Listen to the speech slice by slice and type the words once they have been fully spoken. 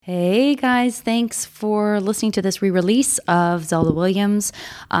Hey guys, thanks for listening to this re-release of Zelda Williams.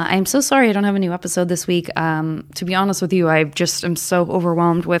 I'm so sorry I don't have a new episode this week. To be honest with you, I just am so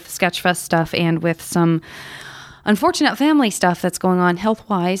overwhelmed with Sketchfest stuff and with some unfortunate family stuff that's going on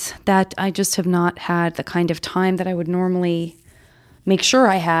health-wise that I just have not had the kind of time that I would normally make sure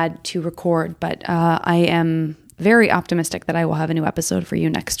I had to record. But I am very optimistic that I will have a new episode for you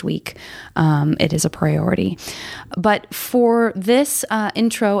next week. It is a priority. But for this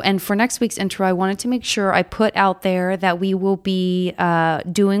intro and for next week's intro, I wanted to make sure I put out there that we will be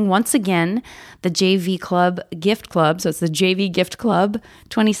doing once again the JV Club Gift Club. So it's the JV Gift Club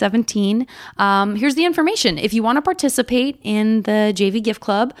 2017. Here's the information. If you want to participate in the JV Gift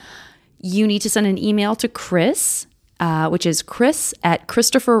Club, you need to send an email to Chris, which is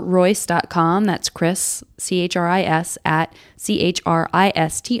chris@christopherroyce.com. That's Chris, CHRIS, at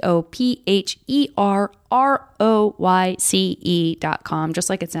CHRISTOPHERROYCE.com, just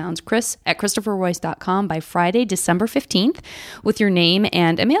like it sounds, chris@christopherroyce.com by Friday, December 15th, with your name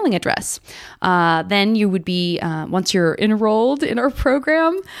and a mailing address. Then you would be, once you're enrolled in our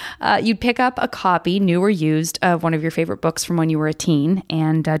program, you'd pick up a copy, new or used, of one of your favorite books from when you were a teen.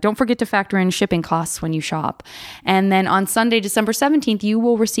 And don't forget to factor in shipping costs when you shop. And then on Sunday, December 17th, you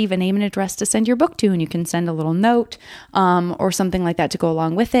will receive a name and address to send your book to, and you can send a little note or something like that to go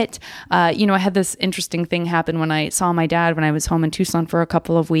along with it. I had this interesting thing happen when I saw my dad when I was home in Tucson for a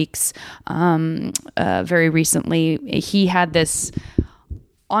couple of weeks very recently. He had this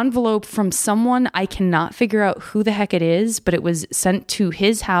envelope from someone. I cannot figure out who the heck it is, but it was sent to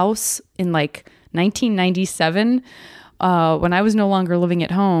his house in like 1997 when I was no longer living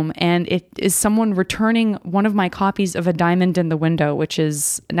at home. And it is someone returning one of my copies of A Diamond in the Window, which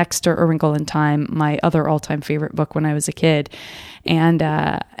is next to A Wrinkle in Time, my other all-time favorite book when I was a kid.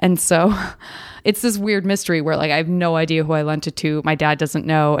 And so it's this weird mystery where like I have no idea who I lent it to. My dad doesn't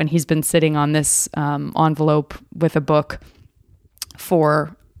know. And he's been sitting on this envelope with a book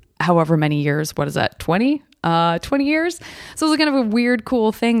for however many years. What is that? 20 years. So it was kind of a weird,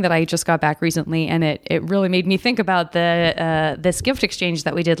 cool thing that I just got back recently. And it really made me think about this gift exchange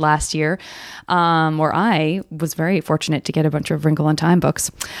that we did last year, where I was very fortunate to get a bunch of Wrinkle in Time books.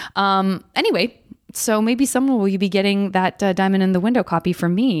 Anyway, so maybe someone will be getting that Diamond in the Window copy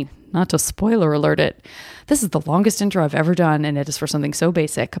from me. Not to spoiler alert it. This is the longest intro I've ever done, and it is for something so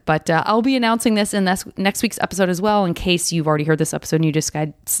basic. But I'll be announcing this in next week's episode as well, in case you've already heard this episode and you just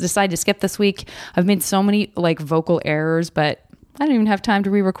decide to skip this week. I've made so many like vocal errors, but I don't even have time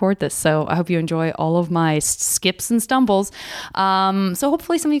to re-record this. So I hope you enjoy all of my skips and stumbles. So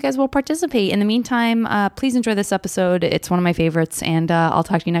hopefully some of you guys will participate. In the meantime, please enjoy this episode. It's one of my favorites, and I'll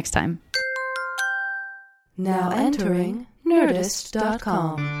talk to you next time. Now entering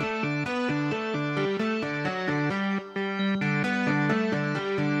Nerdist.com.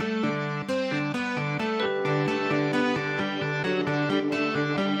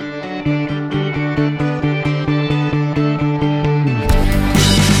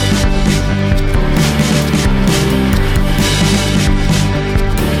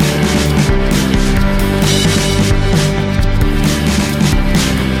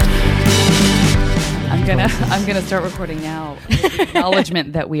 I'm gonna start recording now.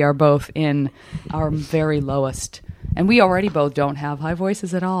 Acknowledgement that we are both in our very lowest, and we already both don't have high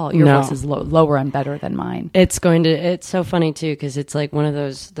voices at all. Your voice is lower and better than mine. It's so funny too, because it's like one of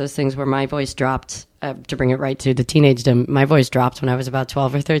those things where my voice dropped. To bring it right to the teenagedom, my voice dropped when I was about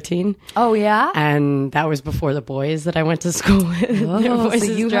 12 or 13. Oh, yeah? And that was before the boys that I went to school with. Their voices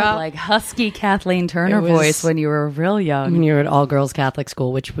so you dropped. had like husky Kathleen Turner voice when you were real young. When you were at all-girls Catholic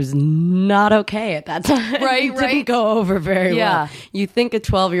school, which was not okay at that time. Right, It didn't go over very well. You think a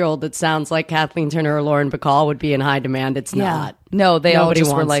 12-year-old that sounds like Kathleen Turner or Lauren Bacall would be in high demand. It's not. No, they all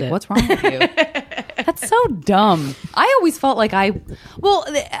just were like, it. what's wrong with you? That's so dumb. I always felt like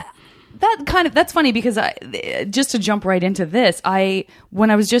that's funny because just to jump right into this, when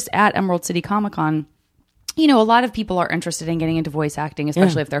I was just at Emerald City Comic Con, a lot of people are interested in getting into voice acting,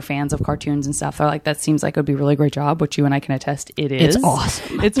 especially if they're fans of cartoons and stuff. They're like, that seems like it would be a really great job, which you and I can attest it is. It's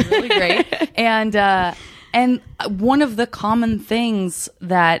awesome. It's really great. And one of the common things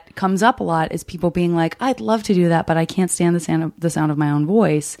that comes up a lot is people being like, I'd love to do that, but I can't stand the sound of my own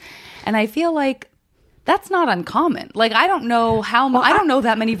voice. And I feel like that's not uncommon. Like, I don't know I don't know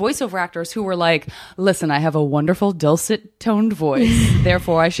that many voiceover actors who were like, listen, I have a wonderful dulcet toned voice,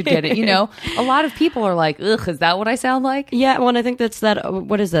 therefore I should get it. A lot of people are like, ugh, is that what I sound like? Yeah, well, and I think that's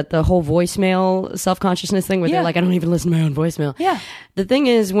what is that, the whole voicemail self-consciousness thing where they're like, I don't even listen to my own voicemail. Yeah. The thing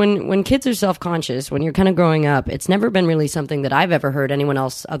is, when kids are self-conscious, when you're kind of growing up, it's never been really something that I've ever heard anyone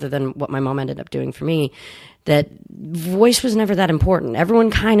else other than what my mom ended up doing for me that voice was never that important. Everyone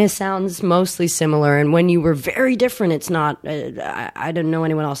kind of sounds mostly similar, and when you were very different, it's not. I don't know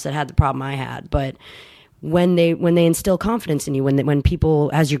anyone else that had the problem I had, but when they instill confidence in you, when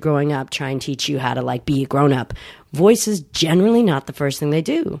people as you're growing up try and teach you how to like be a grown up, voice is generally not the first thing they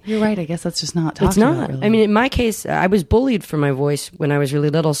do. You're right. I guess that's just not. It's not. About, really. I mean, in my case, I was bullied for my voice when I was really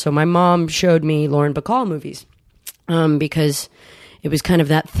little, so my mom showed me Lauren Bacall movies because it was kind of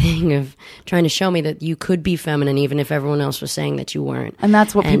that thing of trying to show me that you could be feminine even if everyone else was saying that you weren't. And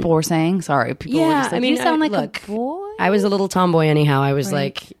that's what people were saying? Sorry. People were just like, you sound like a boy. I was a little tomboy anyhow. I was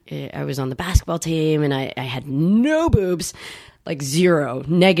I was on the basketball team and I had no boobs. Like zero,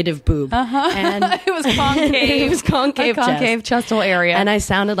 negative boob. And it was concave. It was concave chest. Concave chestal area. And I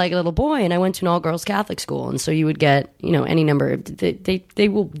sounded like a little boy, and I went to an all-girls Catholic school, and so you would get, any number of, they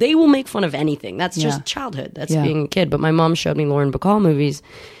will make fun of anything. That's just childhood. That's being a kid. But my mom showed me Lauren Bacall movies,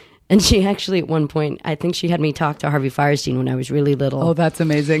 and she actually at one point, I think she had me talk to Harvey Fierstein when I was really little. Oh, that's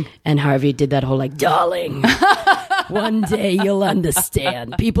amazing. And Harvey did that whole like, darling, one day you'll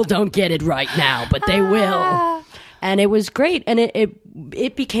understand. People don't get it right now, but they will. And it was great, and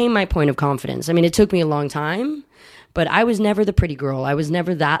it became my point of confidence. I mean, it took me a long time, but I was never the pretty girl. I was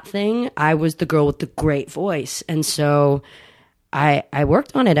never that thing. I was the girl with the great voice, and so I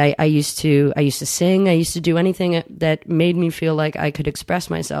worked on it. I used to sing. I used to do anything that made me feel like I could express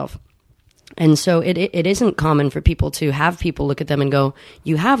myself. And so it isn't common for people to have people look at them and go,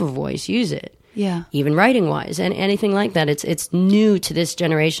 "You have a voice, use it." Yeah. Even writing wise and anything like that. It's new to this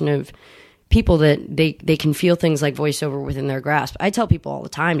generation of people that they can feel things like voiceover within their grasp. I tell people all the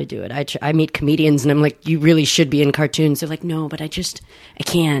time to do it. I meet comedians and I'm like, you really should be in cartoons. They're like, no, but I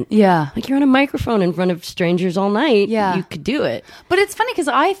can't. Yeah. Like, you're on a microphone in front of strangers all night. Yeah. You could do it. But it's funny because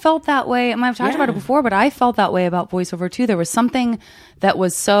I felt that way. I mean, I've talked about it before, but I felt that way about voiceover too. There was something that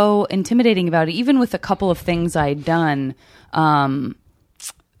was so intimidating about it, even with a couple of things I'd done,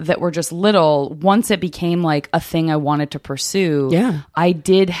 that were just little. Once it became like a thing I wanted to pursue, I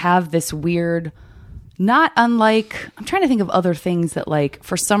did have this weird, not unlike, I'm trying to think of other things that like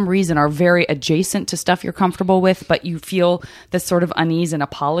for some reason are very adjacent to stuff you're comfortable with, but you feel this sort of unease and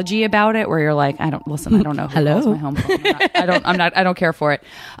apology about it where you're like, I don't know who calls my home phone. I don't care for it.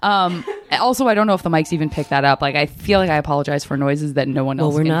 Also, I don't know if the mics even pick that up. Like, I feel like I apologize for noises that no one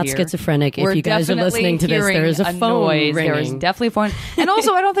else can hear. Well, we're not schizophrenic. If you guys are listening to this, there is a phone ringing. There is definitely a phone. And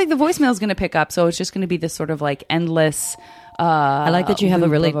also, I don't think the voicemail is going to pick up. So it's just going to be this sort of like endless. I like that you have a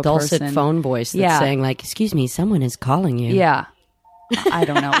really dulcet phone voice that's saying like, excuse me, someone is calling you. Yeah. I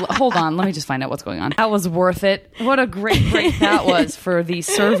don't know. Hold on. Let me just find out what's going on. That was worth it. What a great break that was for the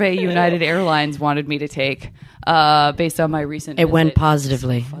survey United Airlines wanted me to take based on my recent visit. Went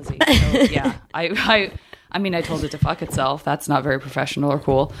positively. So, yeah. I mean, I told it to fuck itself. That's not very professional or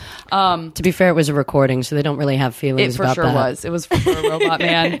cool. To be fair, it was a recording, so they don't really have feelings about that. It for sure was. It was for sure a robot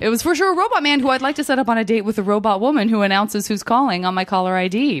man. It was for sure a robot man who I'd like to set up on a date with a robot woman who announces who's calling on my caller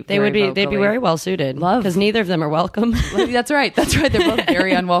ID. They'd be very well suited. Because neither of them are welcome. That's right. That's right. They're both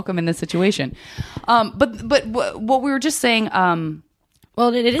very unwelcome in this situation. But what we were just saying.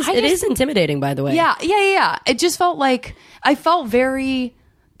 Well, it is intimidating, by the way. Yeah. It just felt like I felt very.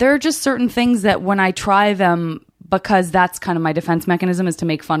 There are just certain things that when I try them, because that's kind of my defense mechanism is to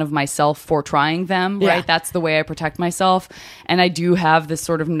make fun of myself for trying them, right? That's the way I protect myself. And I do have this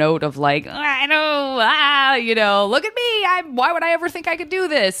sort of note of like, I know, look at me. Why would I ever think I could do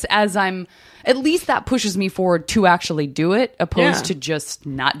this? As I'm, at least that pushes me forward to actually do it, opposed to just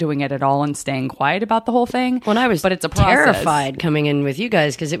not doing it at all and staying quiet about the whole thing. Well, I was but it's a process. Terrified coming in with you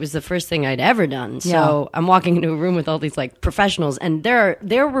guys because it was the first thing I'd ever done. So I'm walking into a room with all these like professionals, and there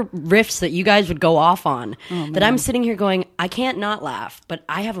were riffs that you guys would go off on that I'm sitting here going, I can't not laugh, but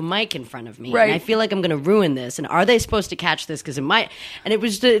I have a mic in front of me, and I feel like I'm going to ruin this. And are they supposed to catch this? Because it might. And it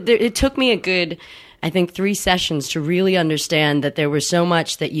was it took me a good, I think, 3 sessions to really understand that there was so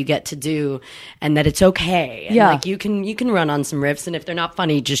much that you get to do and that it's okay. And like you can run on some riffs, and if they're not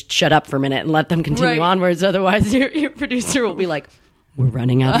funny, just shut up for a minute and let them continue onwards. Otherwise, your producer will be like, we're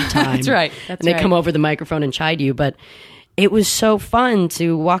running out of time. That's right. And they come over the microphone and chide you. But it was so fun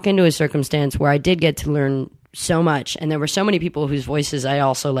to walk into a circumstance where I did get to learn so much, and there were so many people whose voices I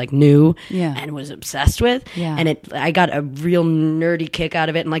also like knew and was obsessed with, and I got a real nerdy kick out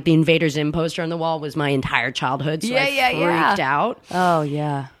of it. And like the Invader Zim poster on the wall was my entire childhood, so I freaked out. Oh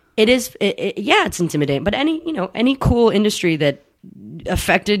yeah, it is. It's intimidating, but any cool industry that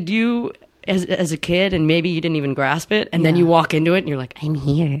affected you as a kid, and maybe you didn't even grasp it, and then you walk into it and you're like, I'm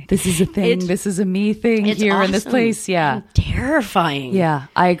here. This is a thing. This is a me thing here in this place. Yeah, and terrifying. Yeah,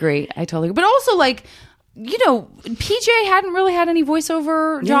 I agree. I totally. But also like, PJ hadn't really had any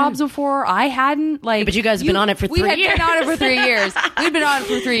voiceover jobs before. I hadn't. Like, but you guys have been on it for 3 years. We had been on it for 3 years. We've been on it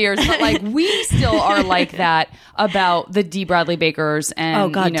for 3 years. But like, we still are like that about the D. Bradley Bakers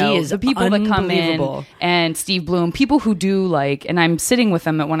and D is the people that come in and Steve Bloom, people who do like, and I'm sitting with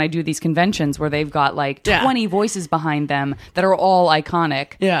them when I do these conventions where they've got like 20 voices behind them that are all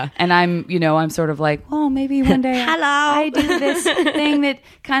iconic. Yeah. And I'm sort of like, well, maybe one day I do this thing that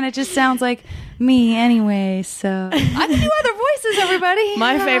kind of just sounds like me anyway, so I can do other voices, everybody.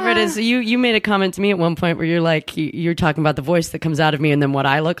 My favorite is you made a comment to me at one point where you're like, you're talking about the voice that comes out of me and then what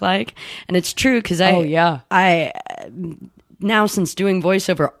I look like. And it's true because I now, since doing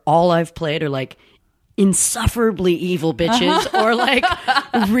voiceover, all I've played are like insufferably evil bitches or like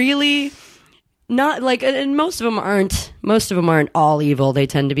really not like, and most of them aren't all evil. They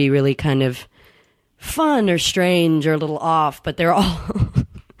tend to be really kind of fun or strange or a little off, but they're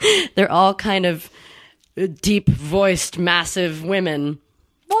all kind of deep voiced, massive women.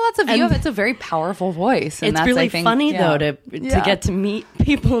 Well, that's a very powerful voice. And it's really funny though to get to meet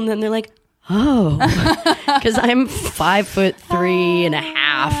people and then they're like, oh, because I'm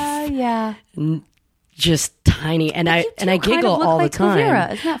 5'3.5". Yeah. Just tiny, and I giggle all the time.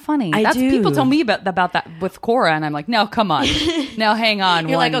 Cora. Isn't that funny? I do. People tell me about that with Cora, and I'm like, no, come on, now hang on.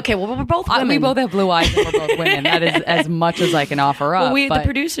 You're like, okay, well, we're both women. We both have blue eyes, and we're both women. That is as much as I can offer up. Well, the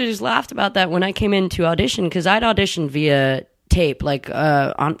producers laughed about that when I came in to audition because I'd auditioned via tape, like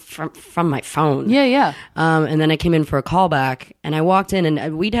from my phone. Yeah. And then I came in for a callback, and I walked in,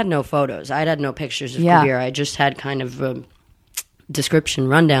 and we'd had no photos. I'd had no pictures of Kabir. I just had kind of description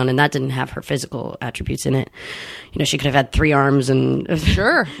rundown, and that didn't have her physical attributes in it. She could have had 3 arms and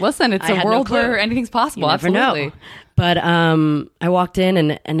sure. Listen, it's a world where anything's possible. You never absolutely know. But I walked in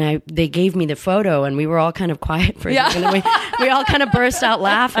and they gave me the photo, and we were all kind of quiet for a second. And we all kind of burst out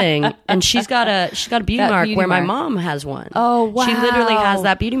laughing. And she's got a beauty mark where my mom has one. Oh wow! She literally has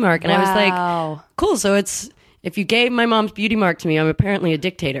that beauty mark, and I was like, cool. So if you gave my mom's beauty mark to me, I'm apparently a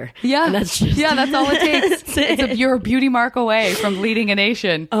dictator. Yeah. And that's just that's all it takes. You're a beauty mark away from leading a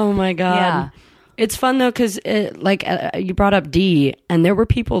nation. Oh my God. Yeah. It's fun though, because you brought up D, and there were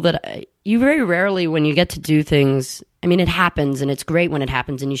people that you very rarely, when you get to do things, I mean, it happens and it's great when it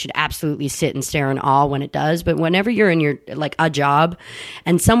happens, and you should absolutely sit and stare in awe when it does. But whenever you're in your, like, a job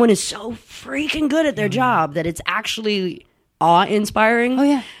and someone is so freaking good at their job that it's actually awe-inspiring. Oh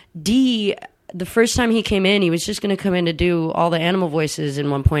yeah. D, the first time he came in, he was just going to come in to do all the animal voices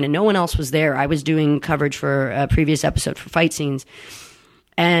in one point, and no one else was there. I was doing coverage for a previous episode for fight scenes,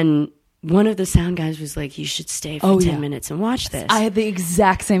 and one of the sound guys was like, you should stay for 10 minutes and watch this. I had the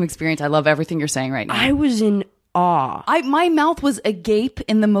exact same experience. I love everything you're saying right now. I was in awe. My mouth was agape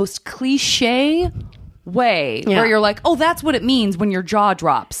in the most cliche way, where you're like, oh, that's what it means when your jaw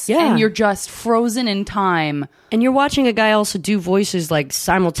drops. Yeah. And you're just frozen in time. And you're watching a guy also do voices like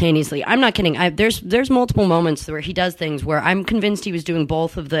simultaneously. I'm not kidding. There's multiple moments where he does things where I'm convinced he was doing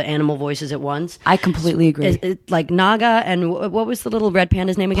both of the animal voices at once. I completely agree. Like Naga and what was the little red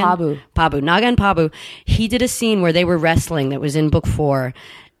panda's name again? Pabu. Naga and Pabu. He did a scene where they were wrestling that was in book 4.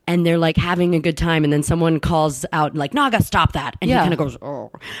 And they're like having a good time. And then someone calls out like, Naga, stop that. And he kind of goes,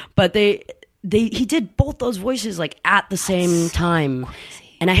 oh. But he did both those voices like at the same time.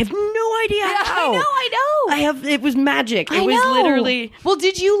 Crazy. And I have no idea how. I know. It was magic. It was literally. Well,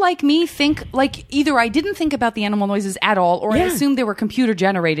 did you, like me, think, like, either I didn't think about the animal noises at all, or I assumed they were computer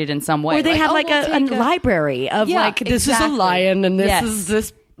generated in some way. Or they had a library of this is a lion and this is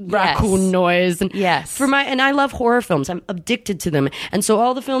this raccoon noise, and and I love horror films. I'm addicted to them, and so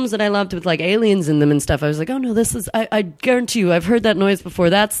all the films that I loved with like aliens in them and stuff, I was like, oh no, this is I guarantee you I've heard that noise before.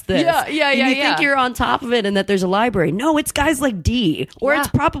 That's this. You think you're on top of it and that there's a library. No, it's guys like D, or it's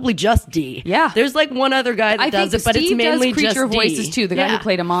probably just D. There's like one other guy that does it, but Steve it's mainly does creature just voices D. too. The guy who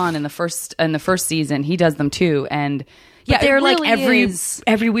played Amon in the first season, he does them too, and but they're really like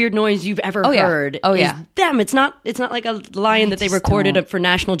every weird noise you've ever heard. Is them. It's not like a lion that they recorded up for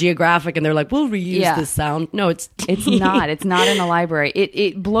National Geographic and they're like, we'll reuse this sound. No, it's not. It's not in the library.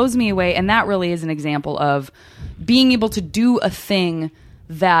 It blows me away, and that really is an example of being able to do a thing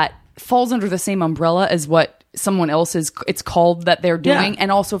that falls under the same umbrella as what someone else it's called that they're doing,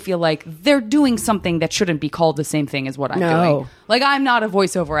 and also feel like they're doing something that shouldn't be called the same thing as what I'm doing. Like, I'm not a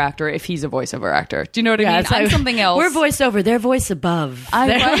voiceover actor if he's a voiceover actor. Do you know what I mean? I'm something else. We're voiceover. They're voice above.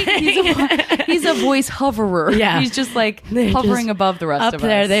 Right? He's a voice hoverer. Yeah. He's just like hovering above the rest of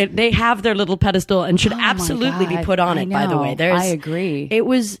us. They have their little pedestal and should absolutely be put on it, by the way. I agree. It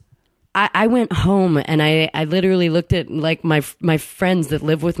was... I went home and I literally looked at like my friends that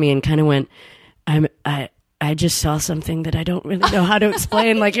live with me and kind of went, I I just saw something that I don't really know how to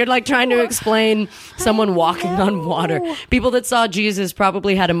explain. Like you're like trying to explain someone walking on water. People that saw Jesus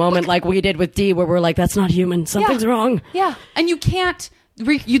probably had a moment like we did with Dee where we're like, that's not human. Something's wrong. Yeah. And you can't,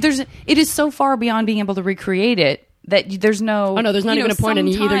 it is so far beyond being able to recreate it that there's no... Oh, no, there's not even a point in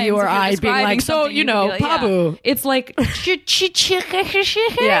either you or I being like, so, Pabu. Yeah. It's like...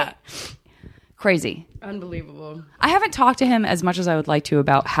 Yeah. Crazy. Unbelievable. I haven't talked to him as much as I would like to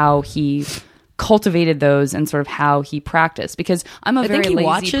about how he cultivated those and sort of how he practiced, because I'm a very lazy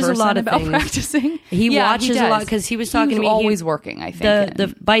watches person a lot of about things. practicing. He watches a lot because he was talking to me. Always working, I think. The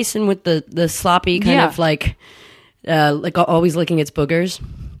bison with the sloppy kind of like always licking its boogers.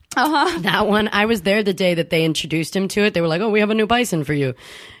 That one, I was there the day that they introduced him to it. They were like, "Oh, we have a new bison for you,"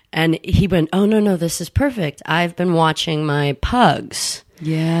 and he went, "Oh no, this is perfect. I've been watching my pugs."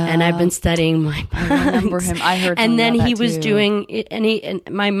 Yeah, and I've been studying my pugs. I remember him. I heard. And then he was too. doing it, and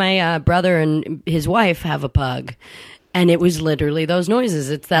my brother and his wife have a pug, and it was literally those noises.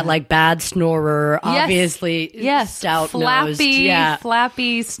 It's that like bad snorer, obviously, stout nosed,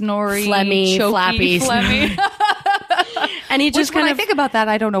 flappy, snory, phlegmy, choky, flappy, phlegmy. And he just when I think about that,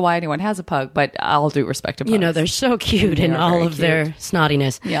 I don't know why anyone has a pug, but I'll do respect to pugs. They're so cute in all of their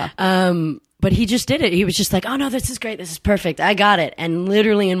snottiness. Yeah. But he just did it. He was just like, "Oh no, this is great. This is perfect. I got it." And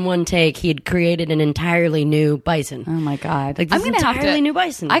literally in one take, he had created an entirely new bison. Oh my God. Like this entirely new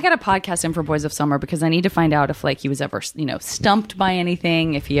bison. I got to podcast him for Boys of Summer because I need to find out if like he was ever, stumped by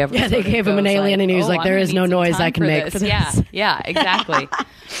anything, if he ever... Yeah, they gave him an alien and he was like, there is no noise I can make for this. Yeah, exactly.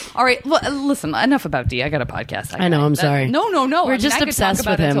 All right, listen, enough about D. I got a podcast. I know, I'm sorry. No. We're just obsessed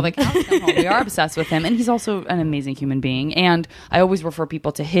with him. We are obsessed with him, and he's also an amazing human being. And I always refer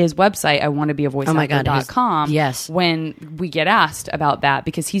people to his website, I want to be a voice actor.com, yes, when we get asked about that,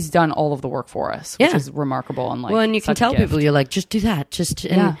 because he's done all of the work for us, which is remarkable. And like, well, and you can tell people, you're like, just do that.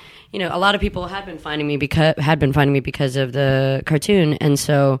 A lot of people had been finding me because of the cartoon, and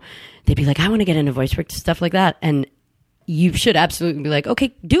so they'd be like, I want to get into voice work, stuff like that, and you should absolutely be like,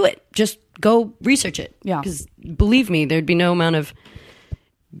 okay, do it. Just go research it. Yeah. Because believe me, there'd be no amount of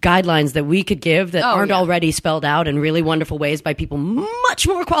guidelines that we could give that aren't already spelled out in really wonderful ways by people much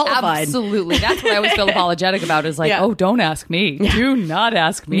more qualified. Absolutely. That's what I always feel apologetic about, is like, oh, don't ask me. Yeah. Do not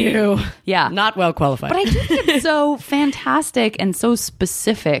ask me. You. Yeah. Not well qualified. But I do think it's so fantastic and so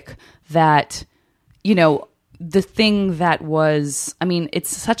specific that, the thing that was, I mean,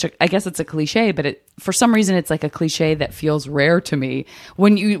 I guess it's a cliche, but for some reason it's like a cliche that feels rare to me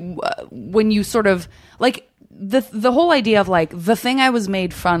when you sort of like the whole idea of like the thing I was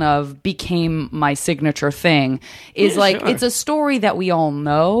made fun of became my signature thing is it's a story that we all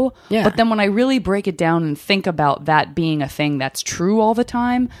know. Yeah. But then when I really break it down and think about that being a thing that's true all the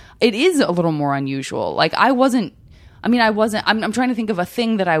time, it is a little more unusual. Like I'm trying to think of a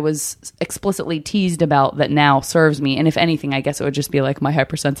thing that I was explicitly teased about that now serves me. And if anything, I guess it would just be like my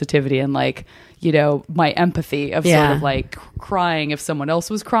hypersensitivity and like, my empathy of sort of like crying if someone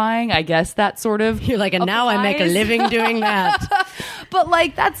else was crying. I guess that sort of... You're like, and now I make a living doing that. But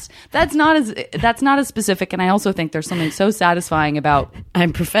like, that's not as specific. And I also think there's something so satisfying about...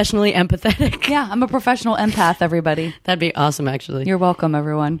 I'm professionally empathetic. Yeah, I'm a professional empath, everybody. That'd be awesome, actually. You're welcome,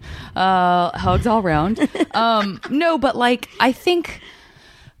 everyone. Hugs all around. No, but like, I think...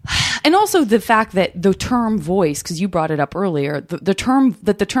 And also the fact that the term voice, because you brought it up earlier, the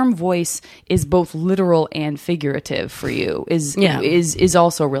term voice is both literal and figurative for you is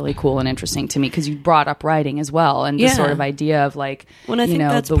also really cool and interesting to me, because you brought up writing as well, and this sort of idea of like, I think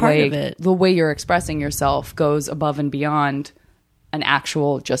that's part of it. The way you're expressing yourself goes above and beyond an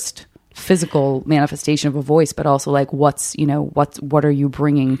actual just physical manifestation of a voice, but also like what are you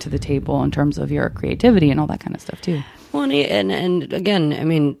bringing to the table in terms of your creativity and all that kind of stuff too. Well, and again, I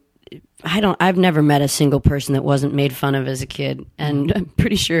mean, I've never met a single person that wasn't made fun of as a kid, and I'm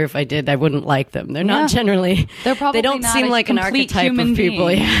pretty sure if I did, I wouldn't like them. They're not generally. They don't seem like an archetype of people.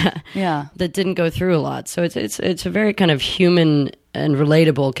 That didn't go through a lot. So it's a very kind of human and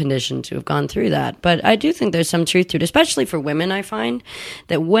relatable condition to have gone through that. But I do think there's some truth to it, especially for women. I find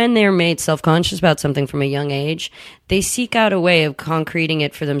that when they're made self-conscious about something from a young age, they seek out a way of concreting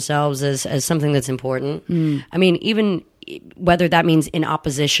it for themselves as something that's important. I mean, even whether that means in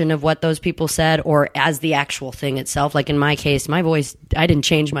opposition of what those people said or as the actual thing itself. Like in my case, my voice, I didn't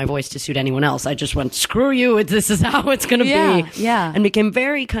change my voice to suit anyone else. I just went, screw you, this is how it's going to be. Yeah. And became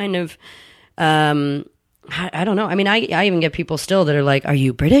very kind of, I don't know. I mean, I even get people still that are like, are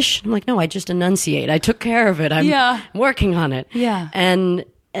you British? I'm like, no, I just enunciate. I took care of it. I'm working on it. Yeah. And,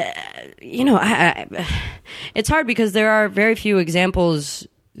 it's hard because there are very few examples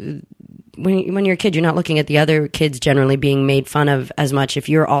when you're a kid, you're not looking at the other kids generally being made fun of as much if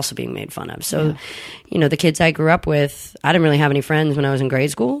you're also being made fun of. So, the kids I grew up with, I didn't really have any friends when I was in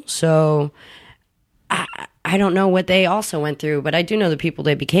grade school. So I don't know what they also went through, but I do know the people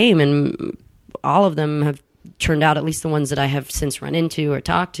they became, and all of them have turned out, at least the ones that I have since run into or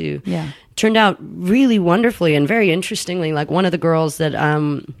talked to, turned out really wonderfully and very interestingly. Like one of the girls that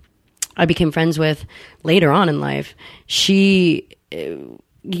I became friends with later on in life, she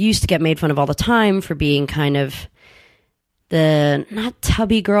used to get made fun of all the time for being kind of the not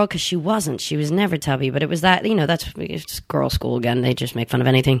tubby girl, because she wasn't. She was never tubby, but it was that, it's just girl school again. They just make fun of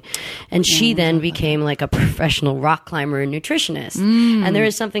anything. And she then became like a professional rock climber and nutritionist. And there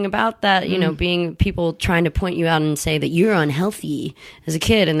is something about that, being people trying to point you out and say that you're unhealthy as a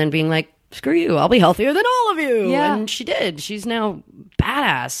kid, and then being like, screw you, I'll be healthier than all of you. Yeah. And she did. She's now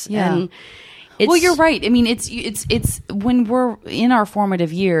badass. Yeah. And well, you're right. I mean, it's when we're in our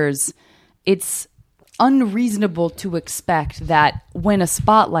formative years, it's unreasonable to expect that when a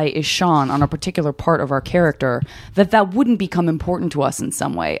spotlight is shone on a particular part of our character, that wouldn't become important to us in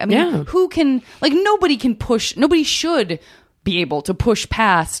some way. I mean, who can, like, nobody should be able to push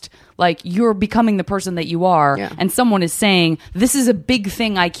past, like, you're becoming the person that you are, and someone is saying, this is a big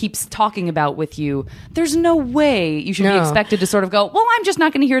thing I keep talking about with you. There's no way you should be expected to sort of go, well, I'm just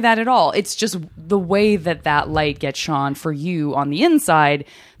not going to hear that at all. It's just the way that light gets shone for you on the inside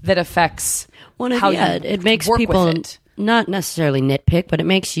that affects how it makes people not necessarily nitpick, but it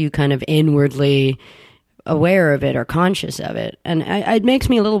makes you kind of inwardly aware of it or conscious of it. And it makes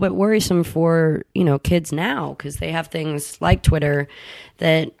me a little bit worrisome for, kids now, because they have things like Twitter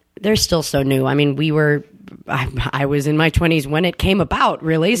that they're still so new. I mean, I was in my 20s when it came about,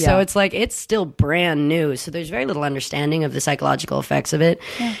 really. So it's like, it's still brand new. So there's very little understanding of the psychological effects of it.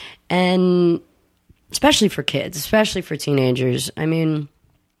 Yeah. And especially for kids, especially for teenagers. I mean,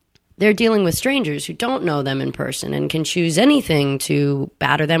 they're dealing with strangers who don't know them in person and can choose anything to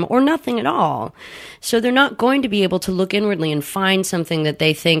batter them or nothing at all. So they're not going to be able to look inwardly and find something that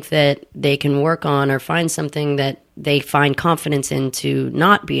they think that they can work on, or find something that they find confidence in to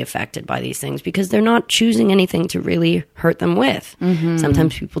not be affected by these things, because they're not choosing anything to really hurt them with. Mm-hmm.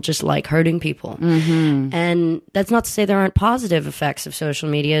 Sometimes people just like hurting people. Mm-hmm. And that's not to say there aren't positive effects of social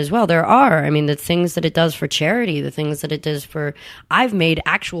media as well. There are. I mean, the things that it does for charity, the things that it does for... I've made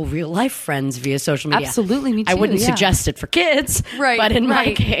actual real life friends via social media. Absolutely, me too. I wouldn't suggest it for kids, right? But in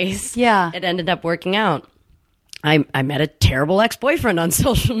my case, it ended up working out. I met a terrible ex-boyfriend on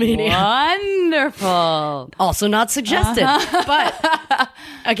social media. Wonderful. Also not suggested. But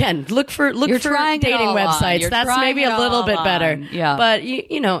again, look for dating websites. That's maybe a little bit better. Yeah. But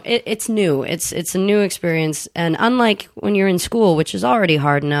it's new. It's a new experience. And unlike when you're in school, which is already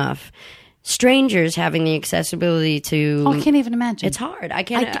hard enough, strangers having the accessibility to... Oh, I can't even imagine. It's hard.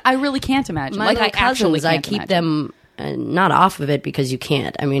 I really can't imagine. My little cousins, I keep them... not off of it because you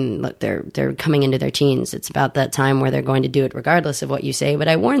can't. I mean, look, they're coming into their teens. It's about that time where they're going to do it regardless of what you say. But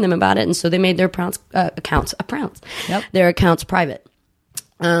I warned them about it, and so they made their their accounts private.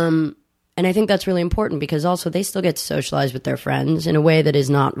 And I think that's really important, because also they still get to socialize with their friends in a way that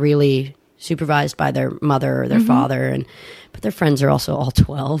is not really supervised by their mother or their father. But their friends are also all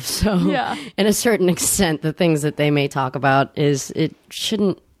 12. So in a certain extent, the things that they may talk about it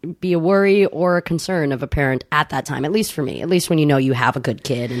shouldn't be a worry or a concern of a parent at that time, at least for me, at least when you have a good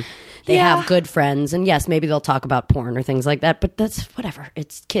kid and they have good friends. And yes, maybe they'll talk about porn or things like that, but that's whatever.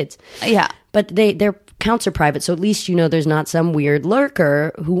 It's kids. Yeah. But their accounts are private, so at least there's not some weird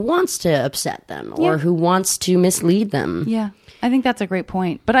lurker who wants to upset them or who wants to mislead them. Yeah. I think that's a great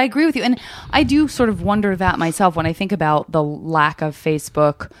point. But I agree with you. And I do sort of wonder that myself when I think about the lack of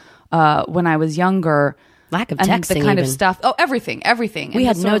Facebook when I was younger. Lack of texting, the kind of stuff. Oh, everything. We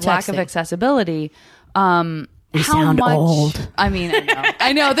had no lack of accessibility. We sound old. I mean,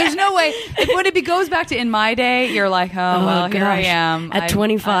 I know. There's no way. When it goes back to in my day, you're like, here I am. At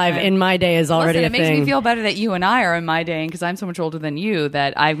 25, in my day is already a thing. It makes me feel better that you and I are in my day, because I'm so much older than you,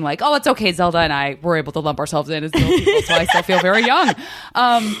 that I'm like, oh, it's okay. Zelda and I were able to lump ourselves in as little people, so I still feel very young.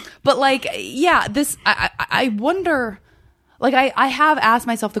 But like, I wonder... Like, I have asked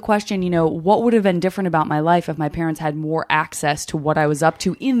myself the question, what would have been different about my life if my parents had more access to what I was up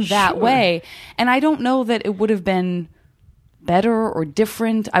to in that way? And I don't know that it would have been better or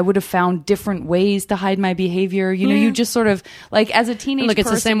different. I would have found different ways to hide my behavior. You just sort of, like, as a teenage Look, it's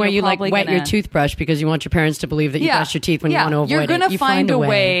person, the same way you, like, wet your toothbrush because you want your parents to believe that you brush your teeth when you want to avoid it. You're going to find a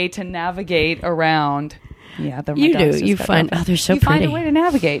way to navigate around... Yeah, you do. You find they're so pretty. You find a way to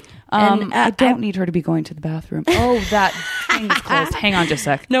navigate. I don't need her to be going to the bathroom. Oh, that Things closed. Hang on just a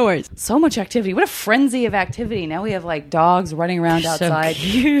sec. No worries. So much activity. What a frenzy of activity. Now we have like dogs running around outside,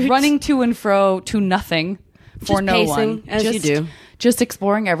 cute. running to and fro to nothing for Just no pacing, one. as you do. Just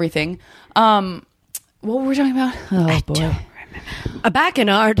exploring everything. What were we talking about? Oh, boy. A back in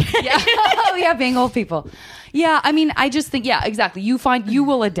art. Yeah. Oh, yeah, being old people. Yeah, I mean, I just think, yeah, exactly. You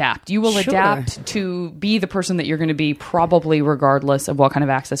will adapt. You will Sure. adapt to be the person that you're going to be, probably regardless of what kind of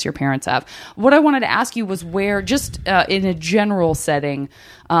access your parents have. What I wanted to ask you was where, just in a general setting,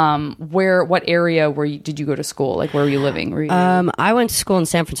 what area did you go to school? Like, where were you living? Were you, I went to school in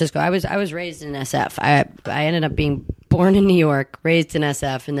San Francisco. I was raised in SF. I ended up being born in New York, raised in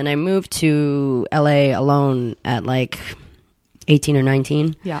SF, and then I moved to LA alone at like 18 or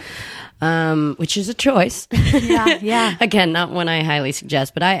 19. Yeah. Which is a choice. Yeah. Again, not one I highly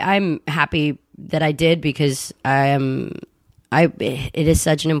suggest, but I'm happy that I did because it is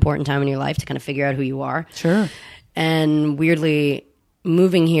such an important time in your life to kind of figure out who you are. Sure. And weirdly,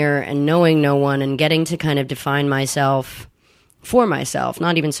 moving here and knowing no one and getting to kind of define myself for myself,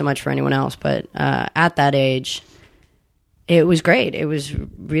 not even so much for anyone else, but at that age, it was great. It was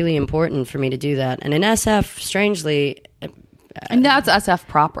really important for me to do that. And in SF, strangely... and that's SF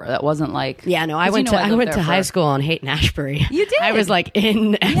proper. That wasn't like... Yeah, no, I went to high school on Haight and Ashbury. You did? I was like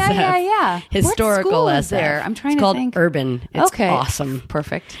in SF. Yeah. Historical what school SF. is there? I'm trying it's to called think. Urban. It's okay. awesome.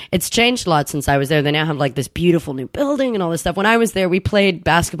 Perfect. It's changed a lot since I was there. They now have like this beautiful new building and all this stuff. When I was there, we played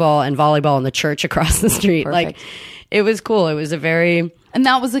basketball and volleyball in the church across the street. Perfect. Like, it was cool. It was a very... And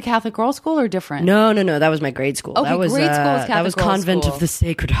that was a Catholic girls' school or different? No. That was my grade school. Okay, that was, grade school was Catholic That was girls' Convent school. of the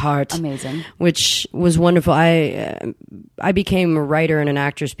Sacred Heart. Amazing. Which was wonderful. I became a writer and an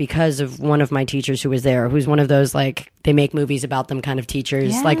actress because of one of my teachers who was there, who's one of those, like, they make movies about them kind of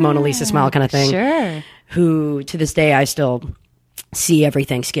teachers, like Mona Lisa Smile kind of thing. Sure. Who, to this day, I still see every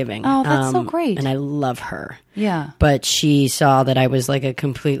Thanksgiving. Oh, that's so great. And I love her. Yeah. But she saw that I was like a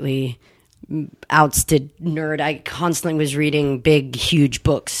completely outstid nerd. I constantly was reading big, huge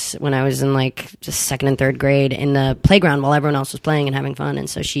books when I was in like just second and third grade in the playground while everyone else was playing and having fun. And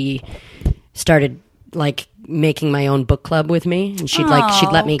so she started like making my own book club with me, and she'd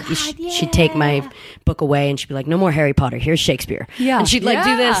let me. She'd take my book away, and she'd be like, "No more Harry Potter. Here's Shakespeare." Yeah, and she'd like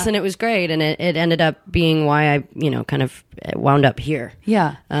do this, and it was great. And it ended up being why I, kind of wound up here.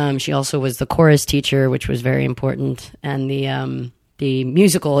 Yeah. She also was the chorus teacher, which was very important, and the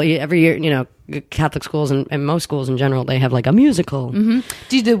musical. Every year, Catholic schools and most schools in general, they have like a musical. Mm-hmm.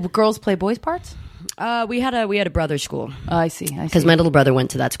 Do the girls play boys' parts? We had a brother school. Oh, I see. Because my little brother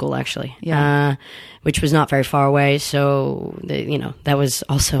went to that school actually. Yeah. Which was not very far away. So that was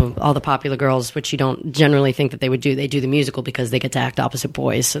also all the popular girls, which you don't generally think that they would do. They do the musical because they get to act opposite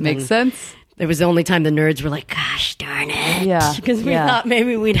boys. So Makes sense. It was the only time the nerds were like, "Gosh darn it!" Yeah, because we thought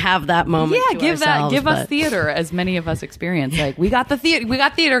maybe we'd have that moment. Yeah, give us theater, as many of us experience. Like we got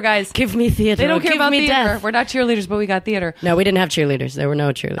theater, guys. Give me theater. They don't care about theater. Death. We're not cheerleaders, but we got theater. No, we didn't have cheerleaders. There were no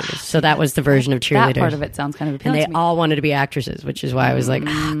cheerleaders. So that was the version of cheerleaders. That part of it sounds kind of appealing and to they me. all wanted to be actresses, which is why I was like,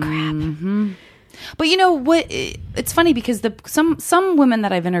 "Oh crap." Mm-hmm. But you know what? It's funny because some women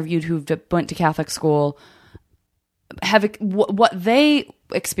that I've interviewed who went to Catholic school have what they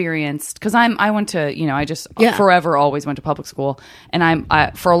experienced, because I went to I just forever always went to public school, and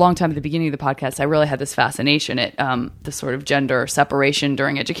I for a long time at the beginning of the podcast I really had this fascination at the sort of gender separation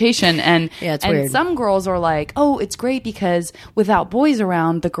during education, and it's weird. Some girls are like, oh, it's great because without boys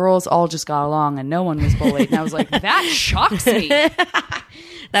around the girls all just got along and no one was bullied, and I was like, that shocks me.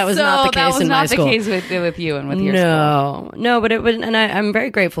 That was not the case in my school. That was not the case with you and with your school. No, but it was, and I'm very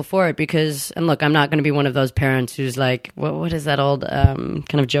grateful for it because, and look, I'm not going to be one of those parents who's like, what is that old kind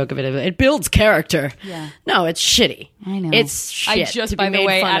of joke of it? It builds character. Yeah. No, it's shitty. I know. It's shit. I just, by the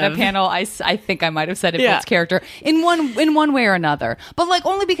way, at a panel, I think I might have said it builds character in one way or another, but like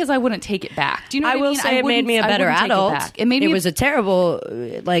only because I wouldn't take it back. Do you know what I mean? I will say it made me a better adult. It was a terrible,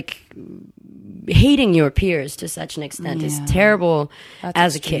 hating your peers to such an extent is terrible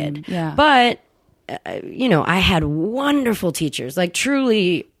as extreme. A kid. Yeah. But, I had wonderful teachers, like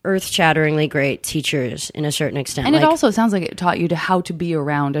truly earth-shatteringly great teachers in a certain extent. And it also sounds like it taught you how to be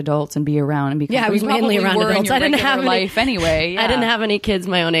around adults and be around and be. Yeah, I was mainly around adults. I didn't have life anyway. Yeah. I didn't have any kids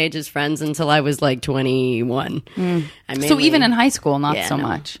my own age as friends until I was like 21. So even in high school, not so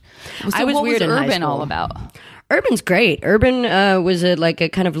much. So I was what weird was in high Urban school. all about? Urban's great. Urban was a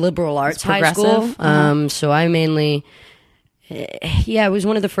kind of liberal arts high school. So I mainly, it was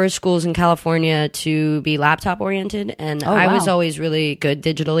one of the first schools in California to be laptop oriented, and I was always really good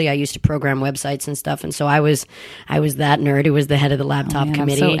digitally. I used to program websites and stuff, and so I was that nerd who was the head of the laptop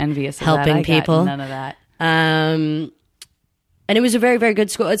committee, I'm so envious of helping that. people. Got none of that. And it was a very, very good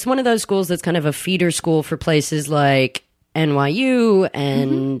school. It's one of those schools that's kind of a feeder school for places like NYU,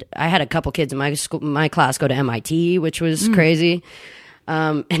 and I had a couple kids in my class go to MIT, which was crazy.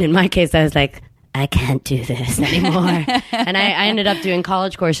 And in my case, I was like, I can't do this anymore. And I ended up doing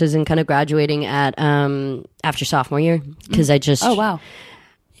college courses and kind of graduating at after sophomore year because I just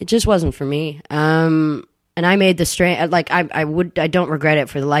it just wasn't for me. And I made the I don't regret it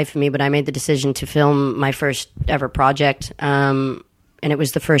for the life of me, but I made the decision to film my first ever project. And it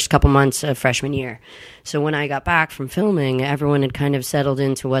was the first couple months of freshman year. So when I got back from filming, everyone had kind of settled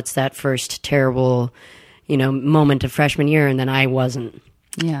into what's that first terrible, moment of freshman year, and then I wasn't.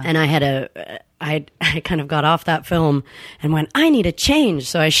 Yeah. And I kind of got off that film and went, I need a change.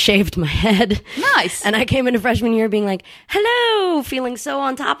 So I shaved my head. Nice. And I came into freshman year being like, hello, feeling so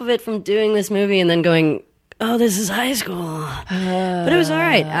on top of it from doing this movie, and then going, oh, this is high school. But it was all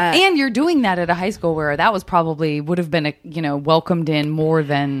right. And you're doing that at a high school where that was probably would have been, welcomed in more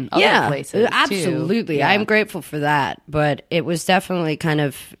than other places. Absolutely. Yeah. I'm grateful for that. But it was definitely kind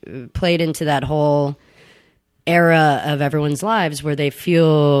of played into that whole era of everyone's lives where they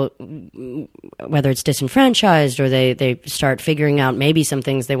feel, whether it's disenfranchised or they start figuring out maybe some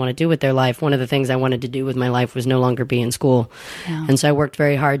things they want to do with their life. One of the things I wanted to do with my life was no longer be in school. Yeah. And so I worked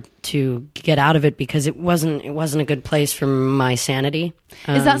very hard to get out of it because it wasn't a good place for my sanity.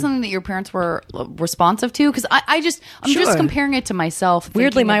 Is that something that your parents were responsive to? Because I'm just comparing it to myself.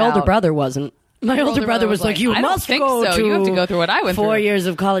 Weirdly, my older brother wasn't. My older brother was like, you must go to you have to go through what I went through. 4 years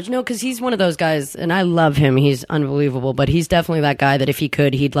of college. No, because he's one of those guys, and I love him. He's unbelievable, but he's definitely that guy that if he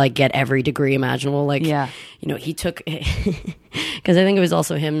could, he'd like get every degree imaginable. Like, he took, because I think it was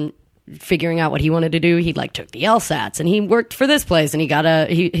also him figuring out what he wanted to do. He like took the LSATs and he worked for this place and he got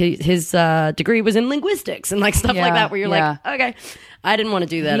his degree was in linguistics and like stuff like that where you're like, okay. I didn't want to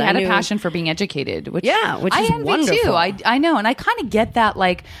do that. He had a passion for being educated, which is I envy wonderful. Too. I know, and I kind of get that.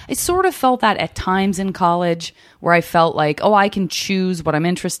 Like, I sort of felt that at times in college, where I felt like, I can choose what I'm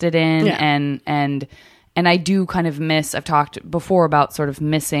interested in, and I do kind of miss. I've talked before about sort of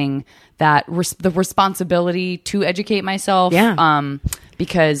missing that the responsibility to educate myself. Yeah.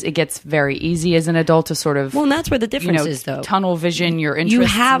 Because it gets very easy as an adult to sort of and that's where the difference is, though. Tunnel vision your interests. You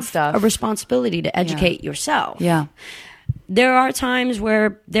have and stuff. a responsibility to educate yourself. Yeah. There are times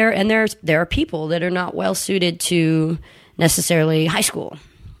where there are people that are not well suited to necessarily high school.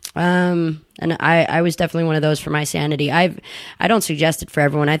 And I was definitely one of those for my sanity. I don't suggest it for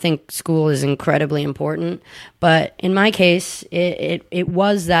everyone. I think school is incredibly important, but in my case, it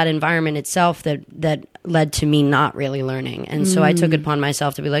was that environment itself that led to me not really learning. And so I took it upon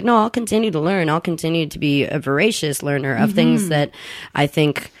myself to be like, no, I'll continue to learn. I'll continue to be a voracious learner of things that I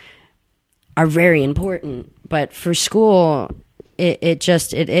think are very important. But for school,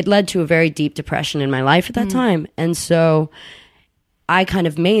 it led to a very deep depression in my life at that time. And so I kind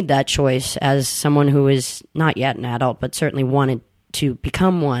of made that choice as someone who is not yet an adult, but certainly wanted to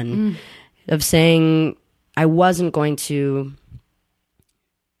become one, of saying I wasn't going to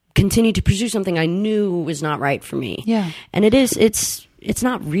continue to pursue something I knew was not right for me. Yeah. And it's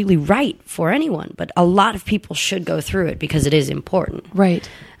not really right for anyone, but a lot of people should go through it because it is important. Right.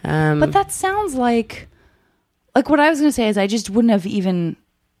 But that sounds like what I was going to say is I just wouldn't have even,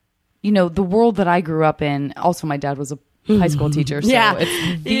 the world that I grew up in. Also, my dad was a high school teacher, so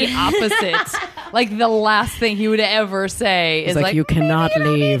it's the opposite. Like the last thing he would ever say is like, you cannot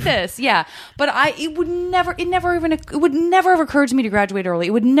leave this. Yeah. But it would never have occurred to me to graduate early.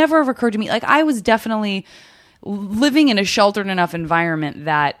 It would never have occurred to me. Like I was definitely living in a sheltered enough environment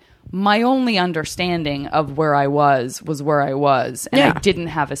that my only understanding of where I was where I was. And I didn't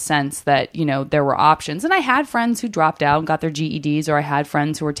have a sense that, there were options. And I had friends who dropped out and got their GEDs, or I had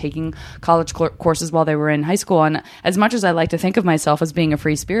friends who were taking college courses while they were in high school. And as much as I like to think of myself as being a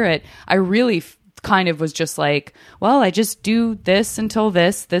free spirit, I really kind of was just like, well, I just do this until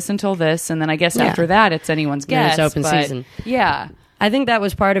this until this. And then I guess after that, it's anyone's guess. It's open season. Yeah. I think that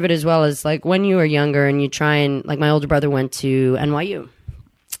was part of it as well, as like when you were younger and you try and, like my older brother went to NYU.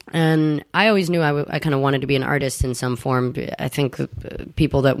 And I always knew I kind of wanted to be an artist in some form. I think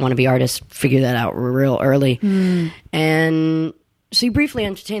people that want to be artists figure that out real early. And so you briefly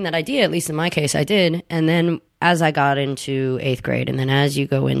entertained that idea, at least in my case, I did. And then as I got into 8th grade, and then as you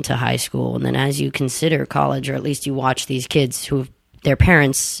go into high school, and then as you consider college, or at least you watch these kids who their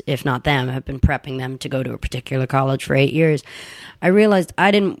parents, if not them, have been prepping them to go to a particular college for 8 years, I realized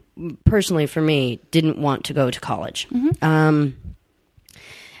I didn't want to go to college.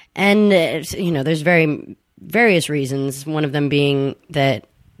 And, there's various reasons, one of them being that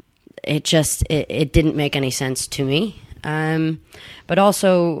it didn't make any sense to me. But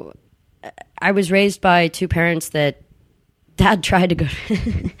also, I was raised by two parents that Dad tried to go.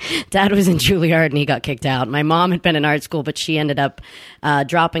 Dad was in Juilliard and he got kicked out. My mom had been in art school, but she ended up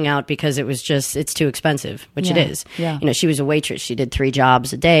dropping out because it's too expensive, which it is. Yeah. You know, she was a waitress. She did 3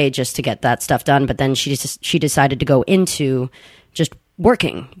 jobs a day just to get that stuff done. But then she decided to go into just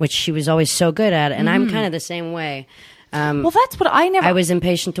working, which she was always so good at. And I'm kind of the same way. Well, that's what I was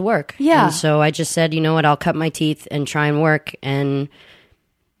impatient to work. Yeah. And so I just said, you know what, I'll cut my teeth and try and work. And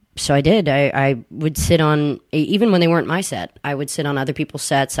so I did. I would sit on, even when they weren't my set, I would sit on other people's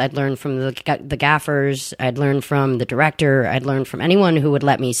sets. I'd learn from the gaffers. I'd learn from the director. I'd learn from anyone who would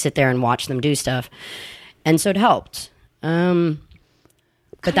let me sit there and watch them do stuff. And so it helped. But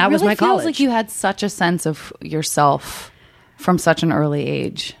that was my college. It feels like you had such a sense of yourself from such an early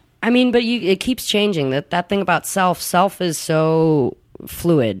age. I mean, but it keeps changing. That thing about self is so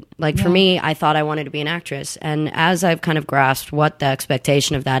fluid. Like for me, I thought I wanted to be an actress. And as I've kind of grasped what the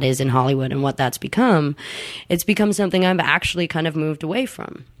expectation of that is in Hollywood and what that's become, it's become something I've actually kind of moved away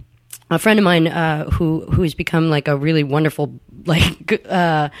from. A friend of mine who's become like a really wonderful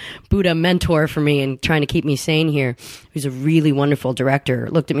Buddha mentor for me and trying to keep me sane here, who's a really wonderful director,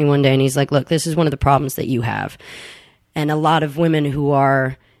 looked at me one day and he's like, look, this is one of the problems that you have. And a lot of women who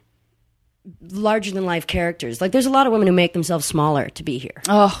are larger than life characters. Like there's a lot of women who make themselves smaller to be here.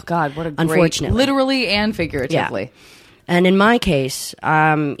 Oh God, what a great, unfortunately, literally and figuratively. Yeah. And in my case,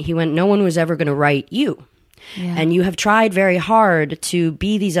 he went, no one was ever going to write you. Yeah. And you have tried very hard to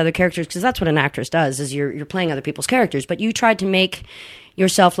be these other characters, because that's what an actress does, is you're playing other people's characters, but you tried to make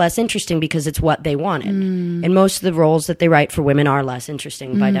yourself less interesting because it's what they wanted. And most of the roles that they write for women are less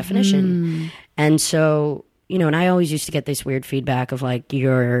interesting by definition. And so, you know, and I always used to get this weird feedback of like,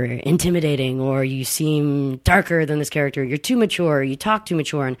 you're intimidating, or you seem darker than this character, you're too mature, you talk too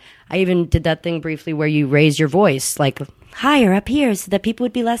mature. And I even did that thing briefly where you raise your voice like higher up here so that people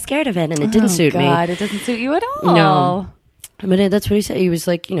would be less scared of it, and it didn't suit me. God, it doesn't suit you at all. No. But that's what he said. He was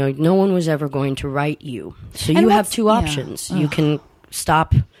like, you know, no one was ever going to write you. So you have 2 options. You can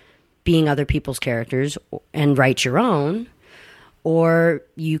stop being other people's characters and write your own, or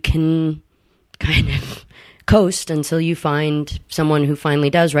you can kind of coast until you find someone who finally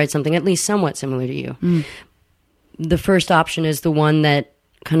does write something at least somewhat similar to you. The first option is the one that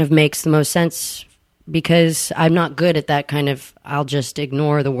kind of makes the most sense, because I'm not good at that kind of I'll just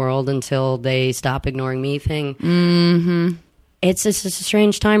ignore the world until they stop ignoring me thing. It's just a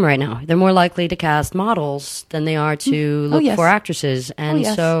strange time right now. They're more likely to cast models than they are to look for actresses. And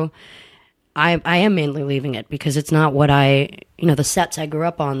so I am mainly leaving it because it's not what the sets I grew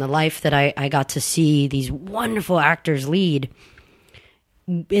up on, the life that I got to see these wonderful actors lead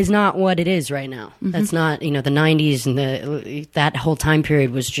is not what it is right now. That's not, the 90s and that whole time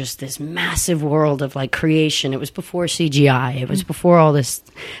period was just this massive world of like creation. It was before CGI. It was before all this.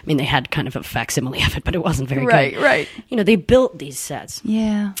 I mean, they had kind of a facsimile of it, but it wasn't very good. Right. They built these sets.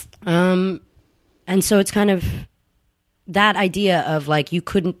 Yeah. And so it's kind of that idea of like you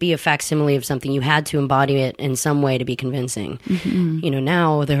couldn't be a facsimile of something, you had to embody it in some way to be convincing.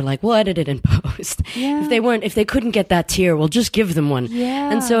 Now they're like, we'll edit it in post. If they couldn't get that tear, we'll just give them one.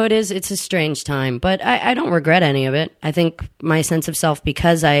 And so it's a strange time, but I don't regret any of it. I think my sense of self,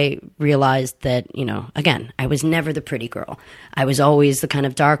 because I realized that, again, I was never the pretty girl. I was always the kind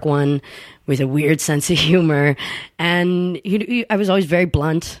of dark one with a weird sense of humor, and I was always very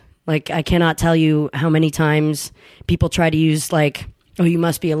blunt. Like, I cannot tell you how many times people try to use, like, oh, you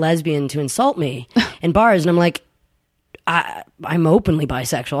must be a lesbian to insult me in bars. And I'm like, I'm openly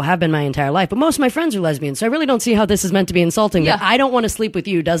bisexual, have been my entire life. But most of my friends are lesbians, so I really don't see how this is meant to be insulting. That I don't want to sleep with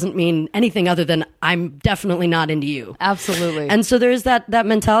you doesn't mean anything other than I'm definitely not into you. Absolutely. And so there's that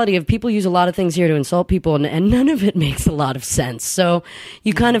mentality of people use a lot of things here to insult people, and none of it makes a lot of sense. So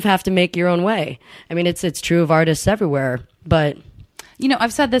you kind of have to make your own way. I mean, it's true of artists everywhere, but...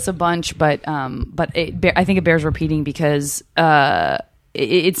 I've said this a bunch, but I think it bears repeating because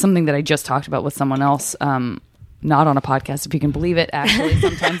it's something that I just talked about with someone else, not on a podcast, if you can believe it. Actually,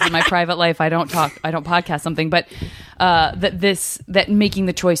 sometimes in my private life, I don't podcast something, but that making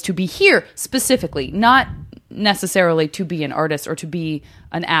the choice to be here specifically, not necessarily to be an artist or to be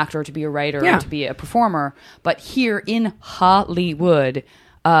an actor or to be a writer or to be a performer, but here in Hollywood,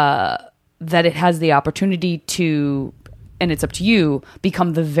 that it has the opportunity to, and it's up to you,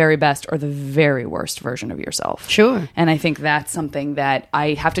 become the very best or the very worst version of yourself. Sure. And I think that's something that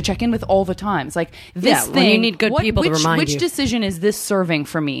I have to check in with all the time. It's like, this thing... when you need good people to remind you. Which decision is this serving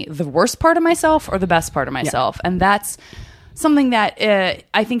for me? The worst part of myself or the best part of myself? And that's something that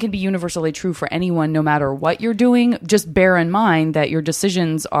I think can be universally true for anyone, no matter what you're doing. Just bear in mind that your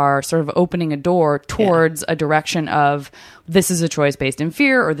decisions are sort of opening a door towards a direction of this is a choice based in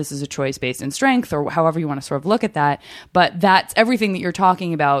fear, or this is a choice based in strength, or however you want to sort of look at that. But that's everything that you're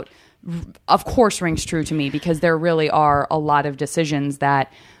talking about, of course, rings true to me, because there really are a lot of decisions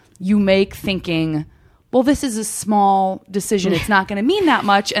that you make thinking, well, this is a small decision. It's not going to mean that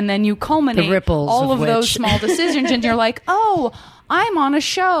much. And then you culminate the ripples all of which. those small decisions and you're like, oh, I'm on a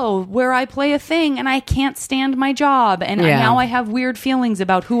show where I play a thing and I can't stand my job. And now I have weird feelings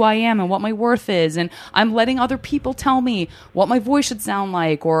about who I am and what my worth is. And I'm letting other people tell me what my voice should sound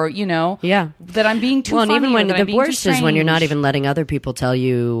like, or, that I'm being too funny. And even when the worst is when you're not even letting other people tell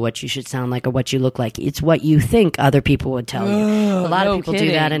you what you should sound like or what you look like. It's what you think other people would tell you. A lot of people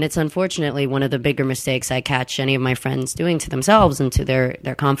do that. And it's unfortunately one of the bigger mistakes I catch any of my friends doing to themselves and to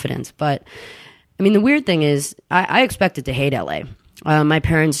their confidence. But I mean, the weird thing is I expected to hate LA. My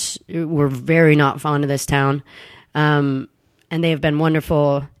parents were very not fond of this town, and they have been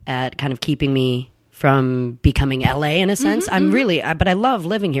wonderful at kind of keeping me from becoming LA in a sense. But I love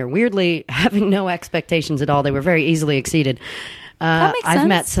living here. Weirdly, having no expectations at all. They were very easily exceeded. That makes sense. I've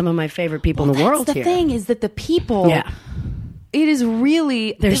met some of my favorite people in the world here. That's the thing, is that the people... Yeah. It is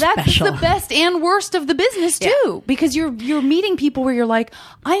really They're special. the best and worst of the business too, because you're meeting people where you're like,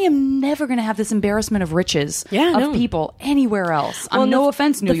 I am never going to have this embarrassment of riches of people anywhere else. Well, no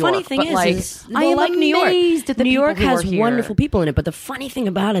offense, New York. The funny thing but is I am like New York. amazed at the New people York who has are here. wonderful people in it, but the funny thing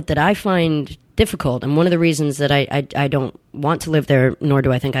about it that I find difficult, and one of the reasons that I don't want to live there, nor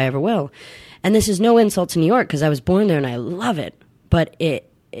do I think I ever will, and this is no insult to New York because I was born there and I love it, but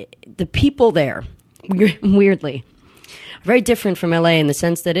the people there, weirdly, very different from LA in the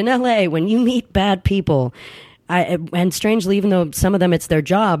sense that in LA, when you meet bad people, and strangely, even though some of them it's their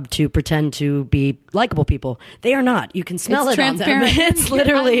job to pretend to be likable people, they are not. You can smell it on them. It's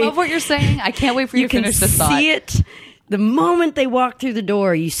literally. I love what you're saying. I can't wait for you to finish this thought. You can see it. The moment they walk through the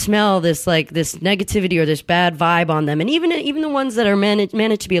door, you smell this negativity or this bad vibe on them. And even the ones that are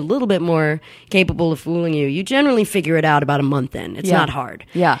managed to be a little bit more capable of fooling you, you generally figure it out about a month in. It's not hard.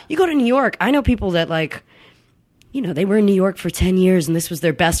 Yeah. You go to New York. I know people that they were in New York for 10 years and this was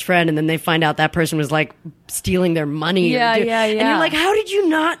their best friend, and then they find out that person was like stealing their money. And you're like, how did you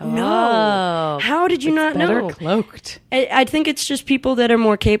not know? How did you not know? Cloaked. I think it's just people that are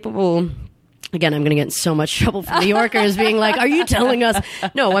more capable. Again, I'm going to get in so much trouble from New Yorkers being like, are you telling us?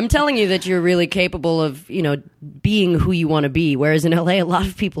 No, I'm telling you that you're really capable of, being who you want to be. Whereas in LA, a lot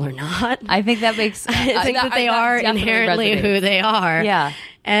of people are not. I think that makes I think that they are inherently who they are. Yeah.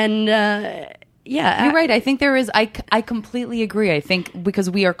 And, you're right. I think there is. I completely agree. I think because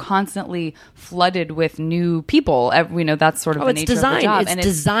we are constantly flooded with new people. That's sort of the nature of the job. It's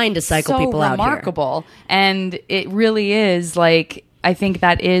designed to cycle people out here. Remarkable, and it really is like. I think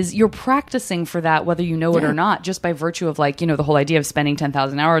that is, you're practicing for that whether you know it or not, just by virtue of the whole idea of spending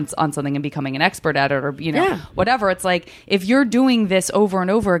 10,000 hours on something and becoming an expert at it, or whatever. It's like, if you're doing this over and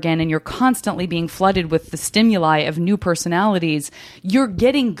over again and you're constantly being flooded with the stimuli of new personalities, you're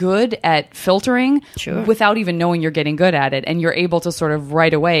getting good at filtering without even knowing you're getting good at it, and you're able to sort of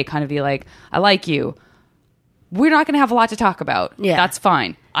right away kind of be like, I like you. We're not going to have a lot to talk about. Yeah. That's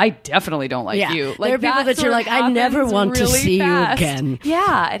fine. I definitely don't like you. There are people that you're like, I never want to see you again.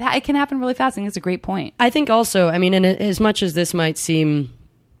 Yeah, it can happen really fast. I think it's a great point. I think also, and as much as this might seem,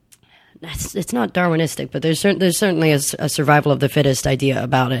 it's not Darwinistic, but there's certainly a survival of the fittest idea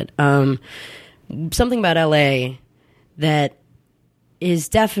about it. Something about LA that is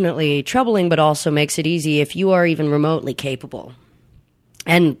definitely troubling, but also makes it easy if you are even remotely capable.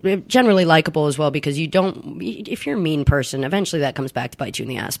 And generally likable as well, because if you're a mean person, eventually that comes back to bite you in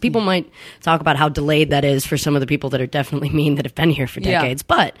the ass. People might talk about how delayed that is for some of the people that are definitely mean that have been here for decades.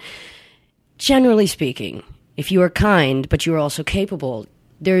 But generally speaking, if you are kind, but you are also capable,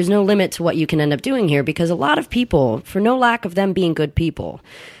 there is no limit to what you can end up doing here, because a lot of people, for no lack of them being good people,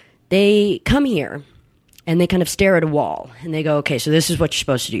 they come here and they kind of stare at a wall and they go, okay, so this is what you're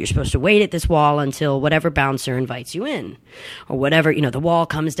supposed to do. You're supposed to wait at this wall until whatever bouncer invites you in, or whatever, the wall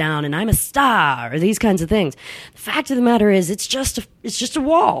comes down and I'm a star, or these kinds of things. The fact of the matter is it's just a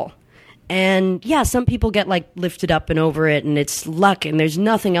wall. And some people get lifted up and over it, and it's luck, and there's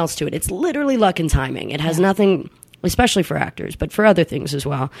nothing else to it. It's literally luck and timing. It has nothing, especially for actors, but for other things as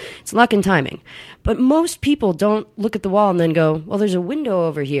well. It's luck and timing. But most people don't look at the wall and then go, well, there's a window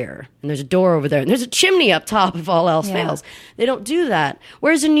over here, and there's a door over there, and there's a chimney up top if all else fails. They don't do that.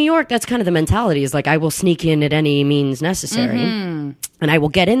 Whereas in New York, that's kind of the mentality, is like, I will sneak in at any means necessary. Mm-hmm. And I will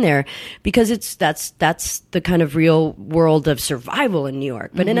get in there because that's the kind of real world of survival in New York.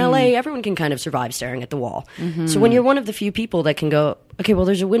 But in LA, everyone can kind of survive staring at the wall. So when you're one of the few people that can go, okay, well,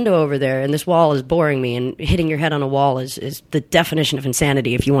 there's a window over there, and this wall is boring me, and hitting your head on a wall is the definition of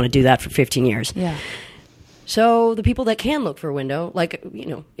insanity if you want to do that for 15 years. Yeah. So the people that can look for a window, like,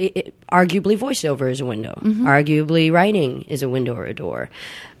 arguably voiceover is a window. Arguably writing is a window or a door.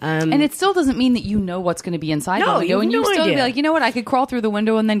 And it still doesn't mean that you know what's going to be inside the window. And you still be like, you know what, I could crawl through the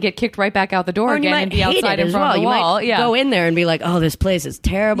window and then get kicked right back out the door again and be outside in front of the wall. You might go in there and be like, oh, this place is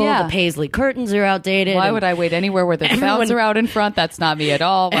terrible. Yeah. The paisley curtains are outdated. Why would I wait anywhere where the fountains are out in front? That's not me at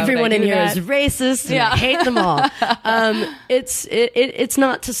all. Everyone in here is racist, and I hate them all. It's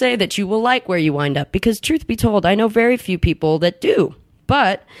not to say that you will like where you wind up, because truth be told, I know very few people that do.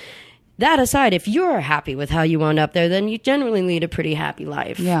 But that aside, if you're happy with how you wound up there, then you generally lead a pretty happy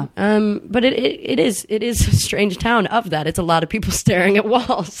life. Yeah. But it is a strange town of that. It's a lot of people staring at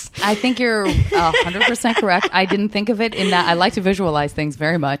walls. I think you're 100% correct. I didn't think of it in that. I like to visualize things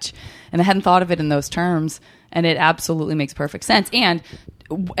very much, and I hadn't thought of it in those terms, and it absolutely makes perfect sense. And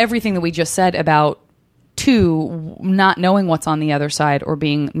everything that we just said about not knowing what's on the other side or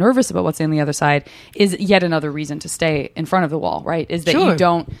being nervous about what's on the other side is yet another reason to stay in front of the wall, right? Is that you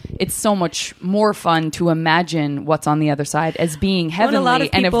don't, it's so much more fun to imagine what's on the other side as being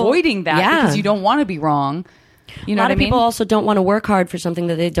heavenly and avoiding that because you don't want to be wrong. You know what I mean? A lot of people also don't want to work hard for something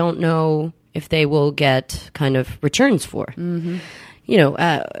that they don't know if they will get kind of returns for. The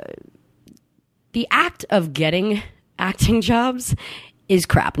act of getting acting jobs is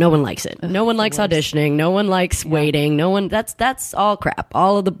crap. No one likes it. No one likes auditioning. No one likes waiting. No one. That's all crap.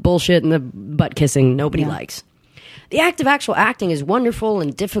 All of the bullshit and the butt kissing nobody likes. The act of actual acting is wonderful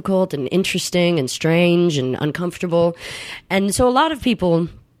and difficult and interesting and strange and uncomfortable. And so a lot of people,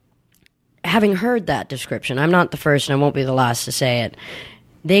 having heard that description, I'm not the first and I won't be the last to say it,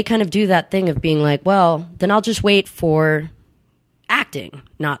 they kind of do that thing of being like, well, then I'll just wait for acting,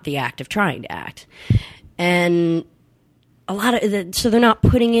 not the act of trying to act. And so they're not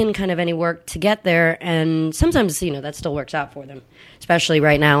putting in kind of any work to get there, and sometimes that still works out for them, especially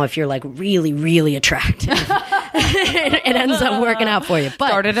right now if you're like really, really attractive. it ends up working out for you. But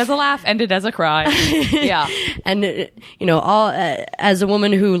started as a laugh, ended as a cry. Yeah. And as a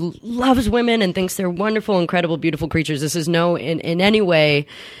woman who loves women and thinks they're wonderful, incredible, beautiful creatures, this is in any way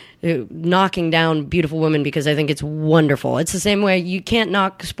knocking down beautiful women, because I think it's wonderful. It's the same way you can't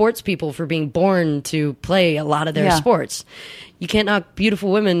knock sports people for being born to play a lot of their sports. You can't knock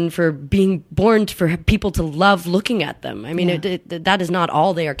beautiful women for being born for people to love looking at them. I mean, that is not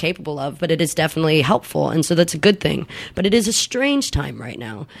all they are capable of, but it is definitely helpful, and so that's a good thing. But it is a strange time right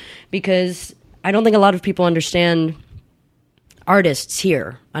now, because I don't think a lot of people understand, artists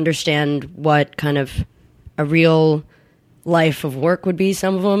here understand what kind of a real life of work would be.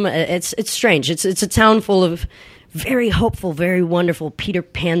 Some of them, it's strange. It's a town full of very hopeful, very wonderful Peter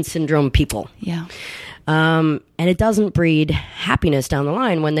Pan syndrome people. Yeah. And it doesn't breed happiness down the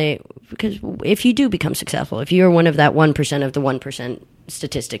line because if you do become successful, if you're one of that 1% of the 1%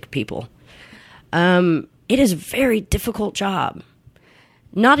 statistic people, it is a very difficult job.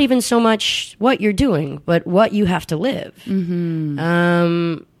 Not even so much what you're doing, but what you have to live. Mm-hmm.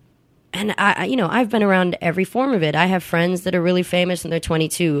 And I've been around every form of it. I have friends that are really famous and they're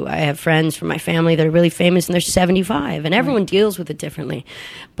 22. I have friends from my family that are really famous and they're 75. And everyone deals with it differently.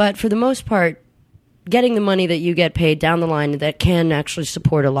 But for the most part, getting the money that you get paid down the line that can actually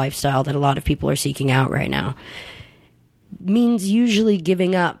support a lifestyle that a lot of people are seeking out right now means usually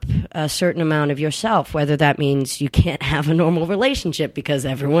giving up a certain amount of yourself, whether that means you can't have a normal relationship because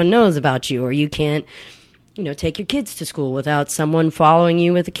everyone knows about you, or you can't take your kids to school without someone following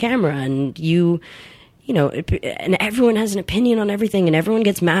you with a camera, and and everyone has an opinion on everything, and everyone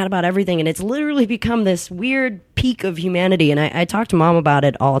gets mad about everything, and it's literally become this weird peak of humanity. And I talk to Mom about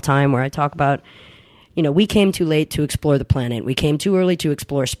it all the time, where I talk about, we came too late to explore the planet. We came too early to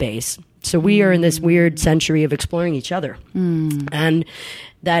explore space. So we are in this weird century of exploring each other. And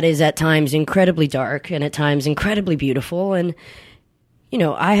that is at times incredibly dark and at times incredibly beautiful. And,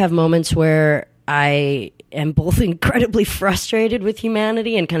 I have moments where I am both incredibly frustrated with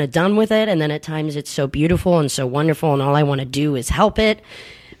humanity and kind of done with it, and then at times it's so beautiful and so wonderful, and all I want to do is help it.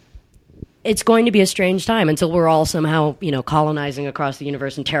 It's going to be a strange time until we're all somehow, colonizing across the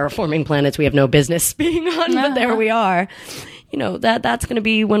universe and terraforming planets we have no business being on, but there we are. That's going to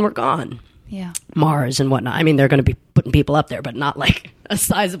be when we're gone. Yeah. Mars and whatnot. I mean, they're going to be putting people up there, but not like a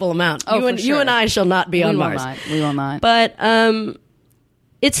sizable amount. You and I shall not be on Mars. We will not. But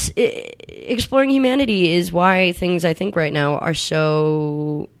exploring humanity is why things, I think, right now are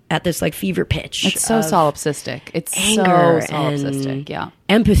so at this like fever pitch. It's so solipsistic. It's anger so solipsistic. Yeah.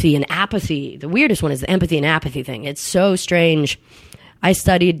 Empathy and apathy. The weirdest one is the empathy and apathy thing. It's so strange. I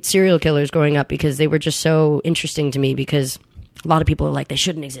studied serial killers growing up because they were just so interesting to me, because a lot of people are like, they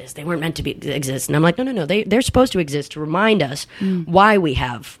shouldn't exist. They weren't meant to exist. And I'm like, no. They're supposed to exist to remind us why we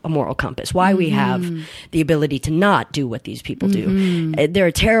have a moral compass, why we have the ability to not do what these people do. They're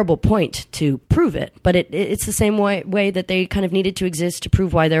a terrible point to prove it, but it's the same way that they kind of needed to exist to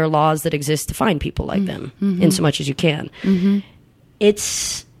prove why there are laws that exist to find people like them in so much as you can.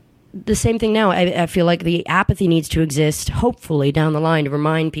 It's the same thing now. I feel like the apathy needs to exist, hopefully, down the line to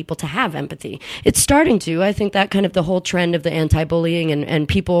remind people to have empathy. It's starting to. I think that kind of the whole trend of the anti-bullying and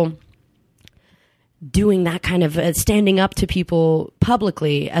people doing that kind of standing up to people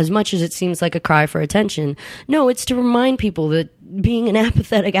publicly, as much as it seems like a cry for attention. No, it's to remind people that being an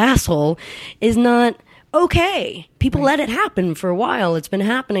apathetic asshole is not okay. People let it happen for a while. It's been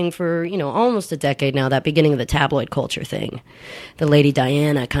happening for, almost a decade now, that beginning of the tabloid culture thing. The Lady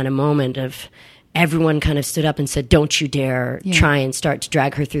Diana kind of moment of everyone kind of stood up and said, don't you dare try and start to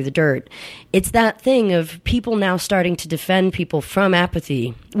drag her through the dirt. It's that thing of people now starting to defend people from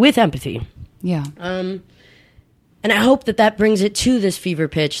apathy, with empathy. Yeah. And I hope that brings it to this fever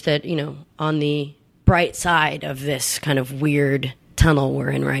pitch that, on the bright side of this kind of weird tunnel we're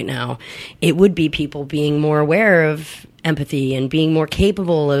in right now, it would be people being more aware of empathy and being more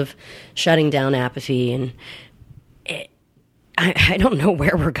capable of shutting down apathy. And I don't know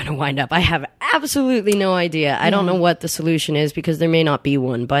where we're going to wind up. I have absolutely no idea. I don't know what the solution is, because there may not be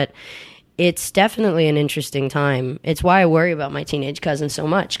one, but it's definitely an interesting time. It's why I worry about my teenage cousin so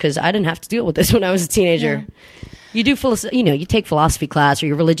much, because I didn't have to deal with this when I was a teenager. You do, you take philosophy class, or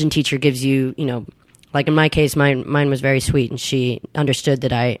your religion teacher gives you, like in my case, mine was very sweet, and she understood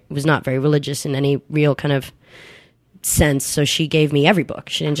that I was not very religious in any real kind of sense, so she gave me every book.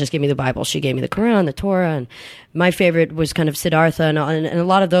 She didn't just give me the Bible. She gave me the Quran, the Torah, and my favorite was kind of Siddhartha and a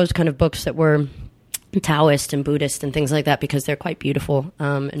lot of those kind of books that were Taoist and Buddhist and things like that, because they're quite beautiful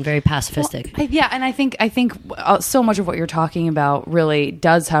and very pacifistic. Well, and I think so much of what you're talking about really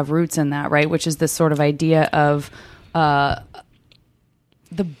does have roots in that, right? Which is this sort of idea of the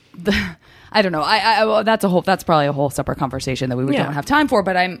I don't know. That's probably a whole separate conversation that we don't have time for.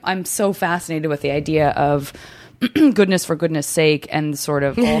 But I'm so fascinated with the idea of goodness for goodness sake, and sort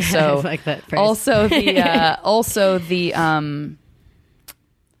of also I like that phrase.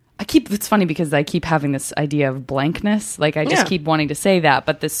 It's funny because I keep having this idea of blankness. Like I just keep wanting to say that,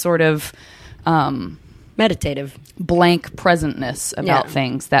 but this sort of meditative blank presentness about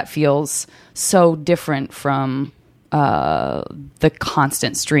things that feels so different from the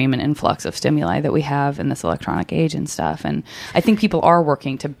constant stream and influx of stimuli that we have in this electronic age and stuff. And I think people are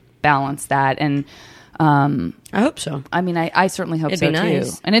working to balance that. And I hope so. I mean, I certainly hope so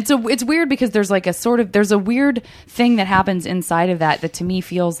nice. too. And it's weird because there's like there's a weird thing that happens inside of that to me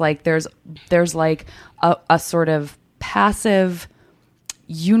feels like there's like a sort of passive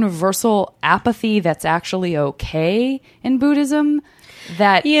universal apathy that's actually okay in Buddhism.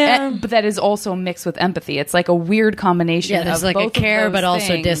 But that is also mixed with empathy. It's like a weird combination. Yeah, there's of like both a care, of those but also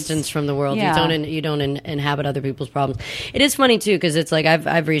things. distance from the world. Yeah. You don't inhabit other people's problems. It is funny too, because it's like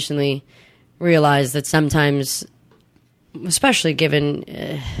I've recently realized that sometimes, especially given,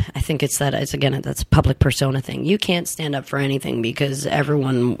 I think that's a public persona thing. You can't stand up for anything because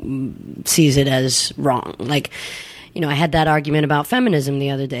everyone sees it as wrong. Like, I had that argument about feminism the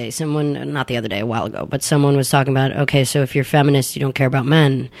other day. A while ago, but someone was talking about, okay, so if you're feminist, you don't care about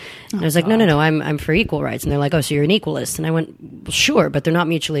men. And I was like, no, I'm for equal rights. And they're like, oh, so you're an equalist. And I went, well, sure, but they're not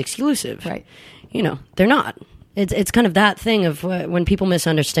mutually exclusive. Right. They're not. It's kind of that thing of when people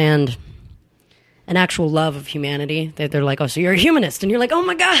misunderstand an actual love of humanity. They're like, oh, so you're a humanist. And you're like, oh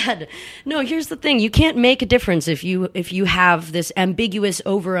my God. No, here's the thing. You can't make a difference if you have this ambiguous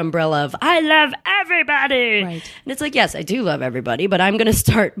over umbrella of, I love everybody. Right. And it's like, yes, I do love everybody, but I'm going to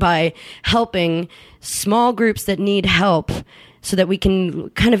start by helping small groups that need help so that we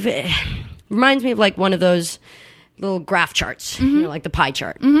can kind of, reminds me of like one of those little graph charts, like the pie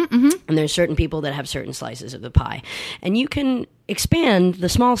chart. And there's certain people that have certain slices of the pie. And you can expand the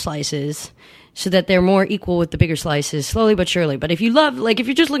small slices so that they're more equal with the bigger slices, slowly but surely. But if you're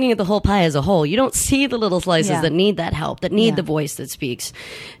just looking at the whole pie as a whole, you don't see the little slices that need that help, that need the voice that speaks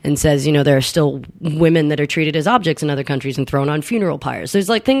and says, there are still women that are treated as objects in other countries and thrown on funeral pyres. There's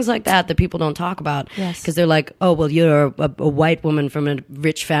like things like that people don't talk about because they're like, oh, well, you're a white woman from a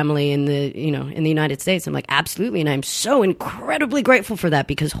rich family in the United States. I'm like, absolutely. And I'm so incredibly grateful for that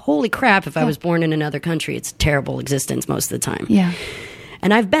because holy crap, if I was born in another country, it's a terrible existence most of the time. Yeah.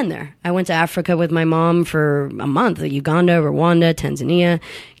 And I've been there. I went to Africa with my mom for a month, Uganda, Rwanda, Tanzania,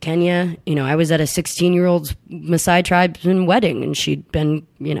 Kenya. You know, I was at a 16-year-old's Maasai tribesman wedding, and she'd been,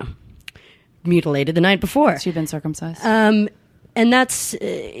 you know, mutilated the night before. She'd been circumcised. And that's,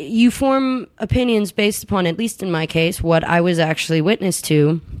 you form opinions based upon, at least in my case, what I was actually witness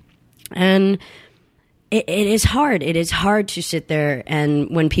to. And it is hard. It is hard to sit there and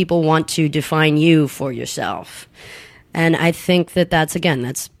when people want to define you for yourself. And I think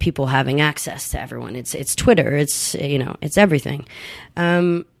that's people having access to everyone. It's Twitter. It's, you know, it's everything.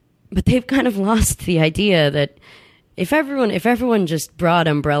 But they've kind of lost the idea that if everyone just broad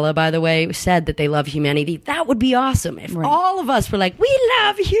umbrella, by the way, said that they love humanity, that would be awesome. If all of us were like, we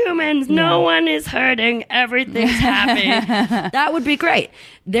love humans, no one is hurting, everything's happy, that would be great.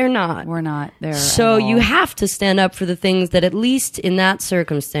 They're not. We're not there. So you have to stand up for the things that, at least in that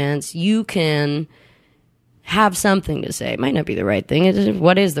circumstance, you can have something to say. It might not be the right thing.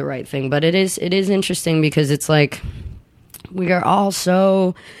 What is the right thing? But it is interesting because it's like we are all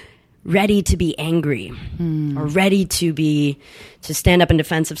so ready to be angry or ready to stand up in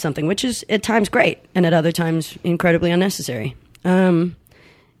defense of something, which is at times great and at other times incredibly unnecessary.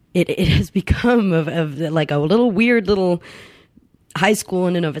 It has become of like a little weird little high school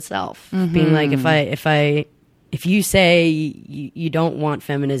in and of itself, being like, if you say you don't want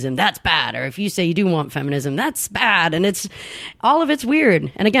feminism, that's bad. Or if you say you do want feminism, that's bad. And all of it's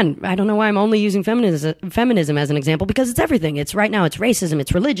weird. And again, I don't know why I'm only using feminism as an example, because it's everything. It's right now, it's racism,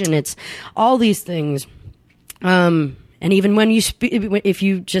 it's religion, it's all these things. And even when if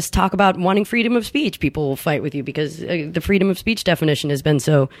you just talk about wanting freedom of speech, people will fight with you because the freedom of speech definition has been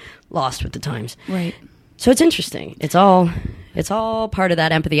so lost with the times. Right. So it's interesting. It's all part of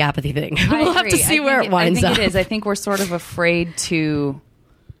that empathy-apathy thing. We'll have to see where it winds up. I think it is. I think we're sort of afraid to...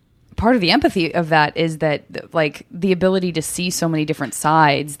 Part of the empathy of that is that, like, the ability to see so many different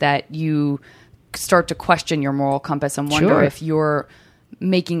sides that you start to question your moral compass and wonder if you're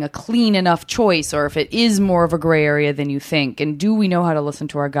making a clean enough choice or if it is more of a gray area than you think. And do we know how to listen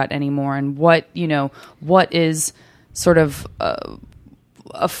to our gut anymore? And what is sort of...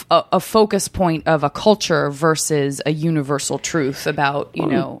 a focus point of a culture versus a universal truth about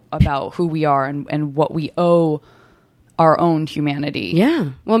about who we are and what we owe our own humanity. Yeah.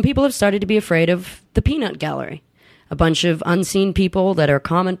 Well, and people have started to be afraid of the peanut gallery. A bunch of unseen people that are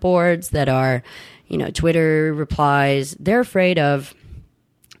comment boards, that are, Twitter replies. They're afraid of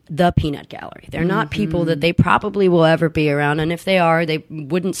the peanut gallery. They're not people that they probably will ever be around. And if they are, they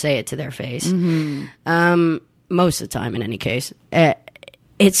wouldn't say it to their face. Most of the time, in any case.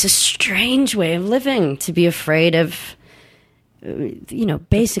 It's a strange way of living to be afraid of,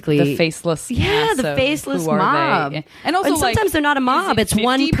 basically the faceless. Yeah, the faceless mob. And also, sometimes they're not a mob; it's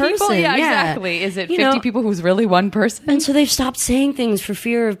one person. Yeah, exactly. Is it 50 people who's really one person? And so they've stopped saying things for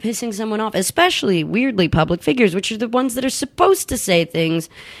fear of pissing someone off, especially weirdly public figures, which are the ones that are supposed to say things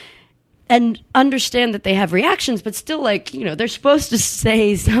and understand that they have reactions, but still, they're supposed to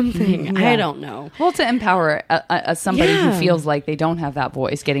say something. Yeah. I don't know. Well, to empower somebody who feels like they don't have that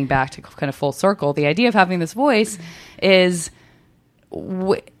voice, getting back to kind of full circle, the idea of having this voice is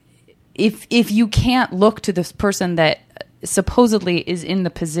if you can't look to this person that supposedly is in the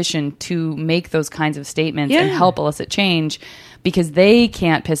position to make those kinds of statements and help elicit change because they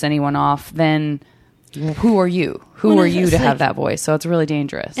can't piss anyone off, then... Who are you? Who are you to have that voice? So it's really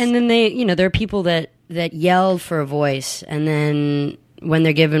dangerous. And then there are people that yell for a voice, and then when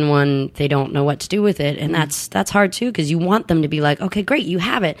they're given one, they don't know what to do with it, and that's hard too, because you want them to be like, okay, great, you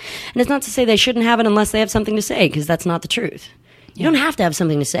have it. And it's not to say they shouldn't have it unless they have something to say, because that's not the truth. You don't have to have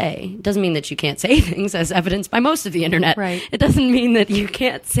something to say. It doesn't mean that you can't say things, as evidenced by most of the internet. Right. It doesn't mean that you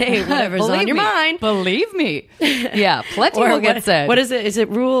can't say whatever's on your mind. Believe me. Yeah, plenty will get said. What is it? Is it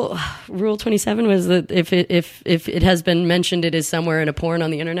Rule 27? Was that if it has been mentioned, it is somewhere in a porn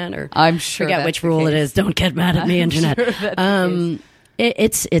on the internet? Or I'm sure. Forget which rule it is. Don't get mad at me, internet. Sure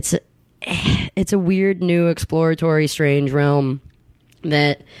it's a weird, new, exploratory, strange realm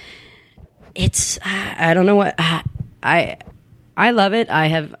that I don't know what I love it.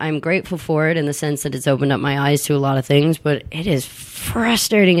 I'm grateful for it in the sense that it's opened up my eyes to a lot of things, but it is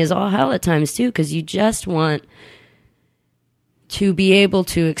frustrating as all hell at times too, because you just want to be able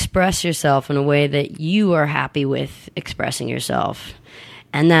to express yourself in a way that you are happy with expressing yourself.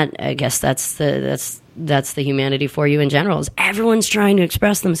 And that, I guess that's the humanity for you in general, is everyone's trying to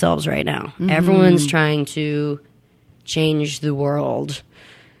express themselves right now. Everyone's trying to change the world.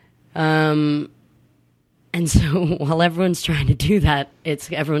 And so while everyone's trying to do that,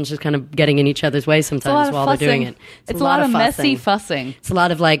 everyone's just kind of getting in each other's way sometimes while they're doing it. It's a lot of messy fussing. It's a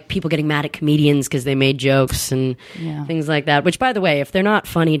lot of like people getting mad at comedians because they made jokes and things like that. Which, by the way, if they're not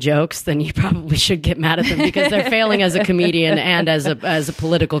funny jokes, then you probably should get mad at them because they're failing as a comedian and as a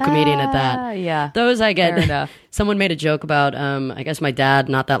political comedian at that. Yeah, those I get. Fair enough. Someone made a joke about, I guess my dad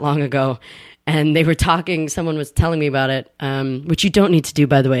not that long ago. And they were talking, someone was telling me about it, which you don't need to do,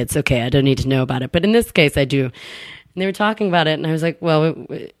 by the way. It's okay. I don't need to know about it. But in this case, I do. And they were talking about it, and I was like, well,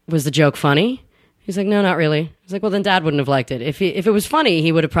 was the joke funny? He's like, no, not really. I was like, well, then Dad wouldn't have liked it. If it was funny,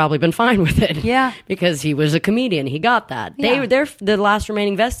 he would have probably been fine with it. Yeah. Because he was a comedian. He got that. Yeah. They're the last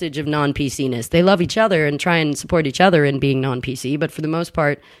remaining vestige of non-PC-ness. They love each other and try and support each other in being non-PC. But for the most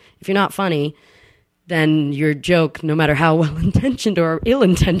part, if you're not funny, then your joke, no matter how well-intentioned or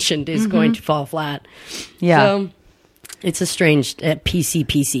ill-intentioned, is going to fall flat. Yeah. So it's a strange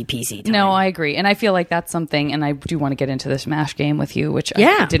PC time. No, I agree. And I feel like that's something, and I do want to get into this MASH game with you, which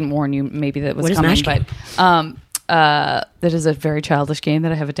I didn't warn you maybe that was coming. MASH game? But that is a very childish game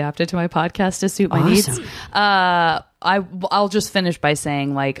that I have adapted to my podcast to suit my needs. I'll just finish by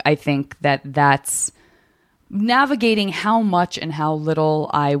saying, like, I think that's navigating how much and how little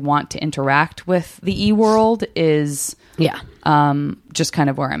I want to interact with the e-world is just kind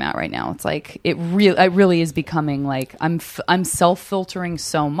of where I'm at right now. It's like it really is becoming like I'm self-filtering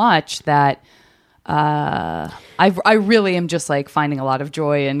so much that I really am just like finding a lot of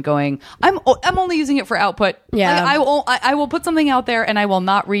joy in going, I'm only using it for output. Yeah. Like, I will put something out there and I will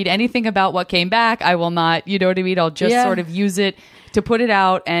not read anything about what came back. I will not, you know what I mean? I'll just sort of use it to put it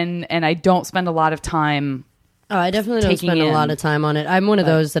out, and I don't spend a lot of time. Oh, I definitely don't spend a lot of time on it. I'm one of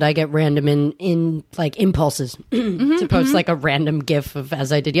those that I get random in like impulses to post like a random GIF of,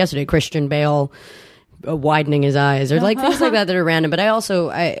 as I did yesterday, Christian Bale widening his eyes or like things like that are random. But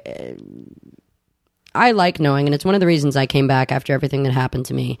I like knowing, and it's one of the reasons I came back after everything that happened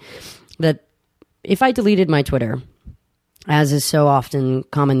to me, that if I deleted my Twitter, as is so often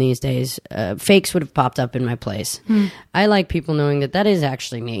common these days, fakes would have popped up in my place. I like people knowing that is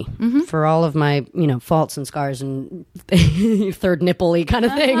actually me for all of my, faults and scars and third nipple-y kind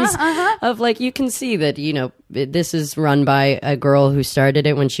of things of like, you can see that, this is run by a girl who started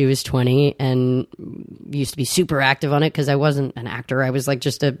it when she was 20 and used to be super active on it because I wasn't an actor. I was like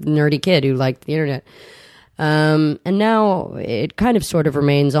just a nerdy kid who liked the internet. And now it kind of sort of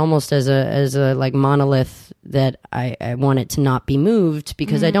remains almost as a like monolith that I want it to not be moved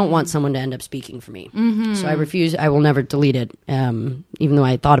because I don't want someone to end up speaking for me. So I refuse. I will never delete it, even though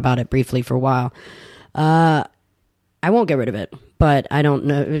I thought about it briefly for a while. I won't get rid of it, but I don't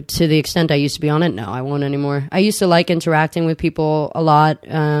know to the extent I used to be on it. No, I won't anymore. I used to like interacting with people a lot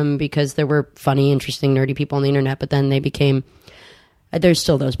because there were funny, interesting, nerdy people on the internet, but then they became... There's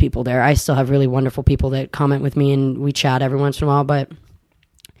still those people there. I still have really wonderful people that comment with me and we chat every once in a while, but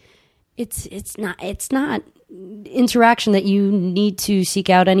it's not interaction that you need to seek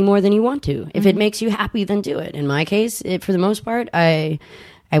out any more than you want to. If it makes you happy, then do it. In my case, for the most part, I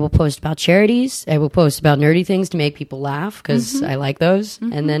will post about charities. I will post about nerdy things to make people laugh because I like those.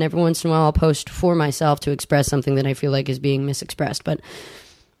 And then every once in a while, I'll post for myself to express something that I feel like is being misexpressed. But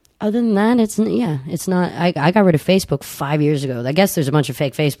other than that, it's not. I got rid of Facebook 5 years ago. I guess there's a bunch of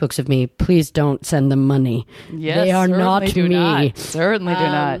fake Facebooks of me. Please don't send them money. Yes, they are not me. Certainly do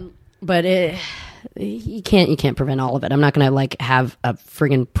not. But you can't prevent all of it. I'm not going to like have a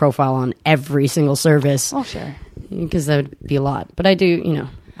friggin' profile on every single service. Oh, sure. Because that would be a lot. But I do,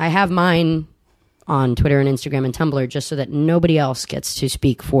 I have mine on Twitter and Instagram and Tumblr just so that nobody else gets to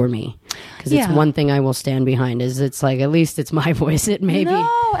speak for me. Because it's one thing I will stand behind is it's like, at least it's my voice. It may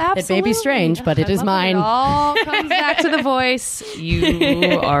be strange, but it is mine. It all comes back to the voice.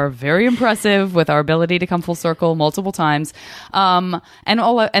 You are very impressive with our ability to come full circle multiple times. And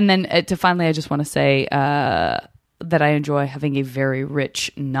then to finally, I just want to say, that I enjoy having a very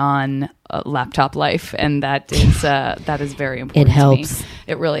rich non-laptop life, and that is very important. It helps. To me.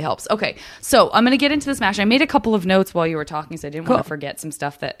 It really helps. Okay, so I'm going to get into this MASH. I made a couple of notes while you were talking, so I didn't want to forget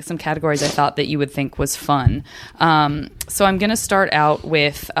some categories I thought that you would think was fun. So I'm going to start out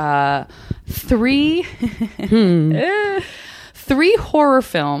with three horror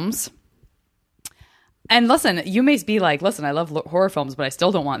films. And listen, you may be like, listen, I love horror films, but I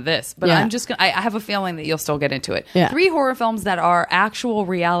still don't want this. But I'm just going to, I have a feeling that you'll still get into it. Yeah. 3 horror films that are actual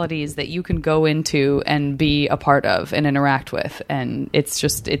realities that you can go into and be a part of and interact with. And it's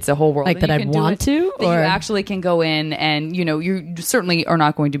a whole world. Like that I want to? That you actually can go in and, you certainly are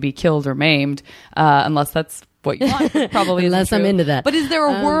not going to be killed or maimed, unless that's what you want. Probably unless isn't I'm true. into that. But is there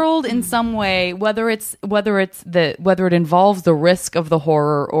a world in some way, whether it involves the risk of the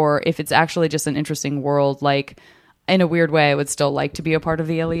horror, or if it's actually just an interesting world, like in a weird way, I would still like to be a part of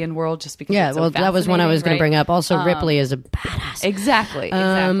the alien world just because. Yeah, it's so well, that was one I was going right? to bring up. Also, Ripley is a badass. Exactly.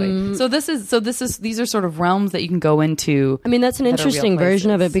 These are sort of realms that you can go into. I mean, that's an that are real interesting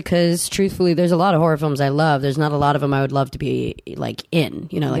version of it places. because, truthfully, there's a lot of horror films I love. There's not a lot of them I would love to be like in,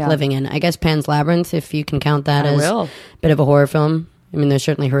 Yeah. living in. I guess Pan's Labyrinth, if you can count that I as will. a bit of a horror film. I mean, there's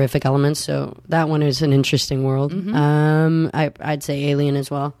certainly horrific elements, so that one is an interesting world. I'd say Alien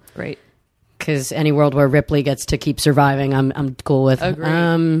as well. Great. Because any world where Ripley gets to keep surviving, I'm cool with.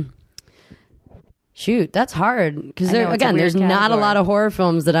 Agreed. Shoot, that's hard because I know, it's a again, weird there's not a category. lot of horror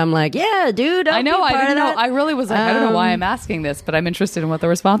films that I'm like, yeah, dude. I'll I know. be I part didn't of know. that. I really was like, I don't know why I'm asking this, but I'm interested in what the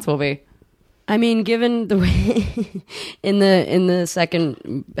response will be. I mean, given the way in the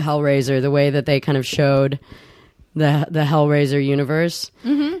second Hellraiser, the way that they kind of showed the Hellraiser universe.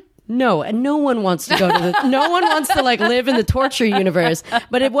 Mm-hmm. No, and no one wants to go to the. No one wants to like live in the torture universe.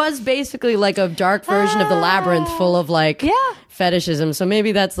 But it was basically like a dark version of the Labyrinth, full of like fetishism. So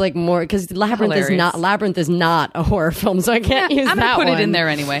maybe that's like more because Labyrinth is not a horror film. So I can't use I'm that gonna put one. it in there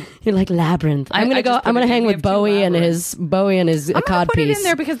anyway. You're like Labyrinth. I'm gonna go. just put I'm gonna it in. hang We with have two Bowie and Labyrinths. his I'm gonna cod put piece. it in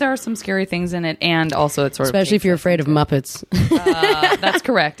there because there are some scary things in it, and also it's sort of Especially if you're afraid of Muppets. That's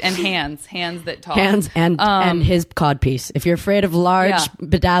correct. And hands that talk. Hands and his cod piece. If you're afraid of large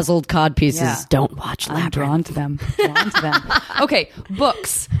bedazzled cod pieces, Yeah. don't watch I'm Labyrinth. drawn to them. Okay,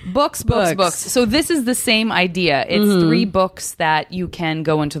 books. So this is the same idea. It's 3 books that you can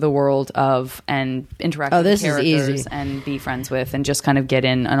go into the world of and interact with this the is characters easy. and be friends with and just kind of get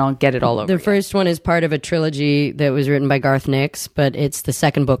in and I'll get it all over. The first one is part of a trilogy that was written by Garth Nix, but it's the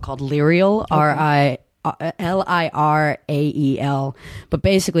second book called Lyriel, Lirael. But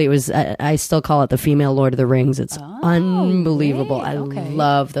basically, it was I still call it the female Lord of the Rings. It's unbelievable. great. I Okay.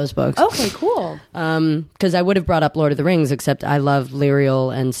 love those books. Okay, cool. Because I would have brought up Lord of the Rings, except I love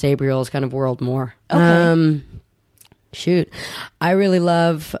Lyriel and Sabriel's kind of world more. Okay. Shoot, I really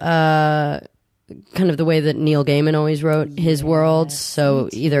love kind of the way that Neil Gaiman always wrote his worlds. So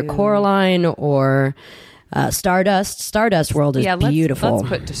either Coraline or Stardust. Stardust World is beautiful. Let's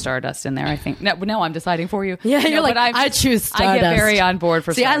put to Stardust in there. I think. No, I'm deciding for you. Yeah, No, you're like, but I choose Stardust. I get very on board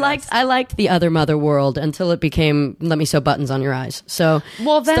for. See, Stardust. I liked the other Mother World until it became Let Me Sew Buttons on Your Eyes. So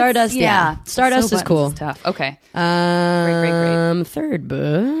Stardust, Stardust So is cool. buttons is tough. Okay. Great. Third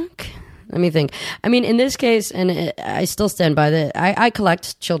book. Let me think. I mean, in this case, and I still stand by that. I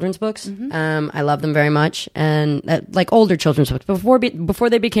collect children's books. Mm-hmm. I love them very much, and like older children's books before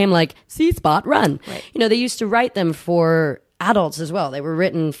they became like See Spot Run. Right. You know, they used to write them for adults as well. They were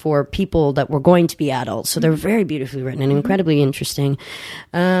written for people that were going to be adults, so they're very beautifully written and incredibly interesting.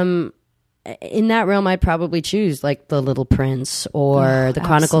 In that realm, I'd probably choose like The Little Prince or The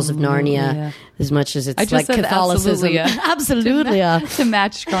Chronicles of Narnia, yeah. as much as it's I just like said Catholicism. absolutely, to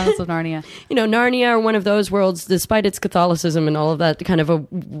match Chronicles of Narnia. You know, Narnia are one of those worlds, despite its Catholicism and all of that kind of a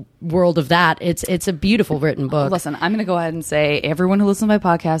world of that. It's a beautiful written book. Listen, I'm going to go ahead and say everyone who listens to my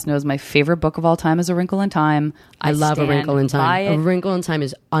podcast knows my favorite book of all time is A Wrinkle in Time. I love A Wrinkle in Time. A Wrinkle in Time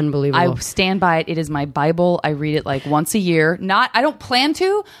is unbelievable. I stand by it. It is my Bible. I read it like once a year. I don't plan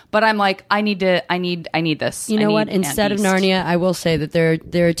to, but I'm like, I need this. You know what? Instead of Narnia, I will say that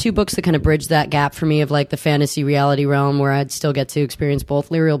there are 2 books that kind of bridge that gap for me of like the fantasy reality realm where I'd still get to experience both.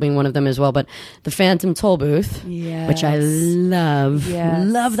 Lyriel being one of them as well, but The Phantom Tollbooth, which I love.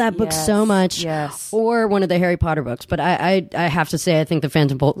 Love that book so much. Yes. Or one of the Harry Potter books, but I have to say I think The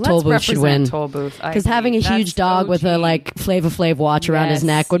Phantom Tollbooth should win. Because having a huge dog with a like Flavor Flav watch around his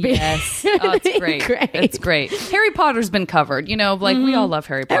neck would be Oh, it's great. It's great. Harry Potter's been covered. You know, like we all love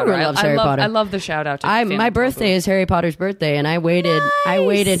Harry Potter. Everyone loves Harry Potter. I love the shout out to my birthday is Harry Potter's birthday, and I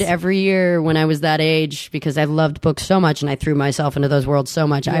waited every year when I was that age because I loved books so much and I threw myself into those worlds so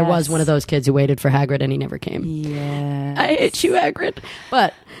much. I was one of those kids who waited for Hagrid and he never came. Yeah. I hate you, Hagrid.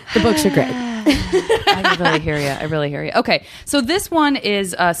 But the books are great. I really hear you. Okay, so this one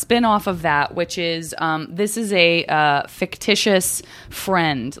is a spin-off of that, which is this is a fictitious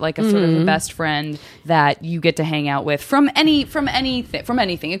friend, like a sort of a best friend that you get to hang out with from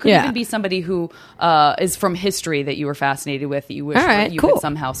anything. It could even be somebody who is from history that you were fascinated with, that you wish you could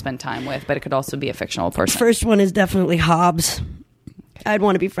somehow spend time with, but it could also be a fictional person. First one is definitely Hobbes. I'd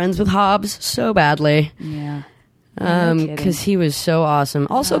want to be friends with Hobbes so badly. Yeah. Because he was so awesome.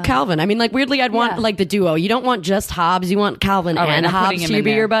 Also, Calvin. I mean, like, weirdly, I'd want like the duo. You don't want just Hobbs. You want Calvin and Hobbs to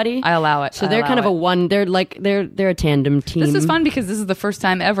be your buddy. I allow it. So they're kind of a one. They're like they're a tandem team. This is fun because this is the first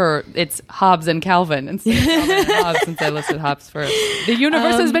time ever it's Hobbs and Calvin instead of Calvin and Hobbs, since I listed Hobbs first. The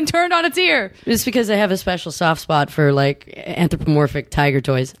universe has been turned on its ear. It's because I have a special soft spot for like anthropomorphic tiger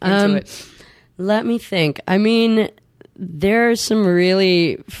toys. Into it. Let me think. I mean, there's some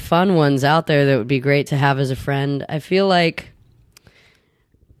really fun ones out there that would be great to have as a friend. I feel like,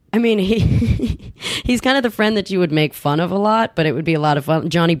 I mean, he's kind of the friend that you would make fun of a lot, but it would be a lot of fun.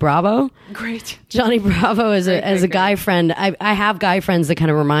 Johnny Bravo. Great. Johnny Bravo is a guy friend. I have guy friends that kind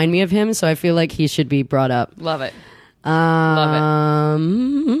of remind me of him, so I feel like he should be brought up. Love it. Love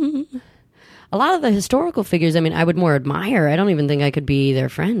it. A lot of the historical figures, I mean, I would more admire. I don't even think I could be their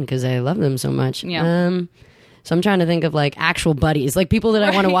friend because I love them so much. Yeah. So I'm trying to think of like actual buddies, like people that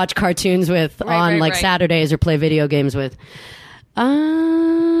I want to watch cartoons with on Saturdays or play video games with.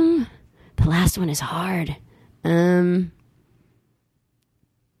 The last one is hard.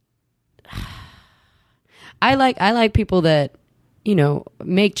 I like people that, you know,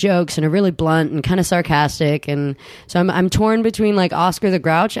 make jokes and are really blunt and kind of sarcastic, and so I'm torn between like Oscar the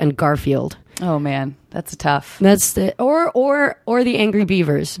Grouch and Garfield. Oh man, that's tough. That's the or the Angry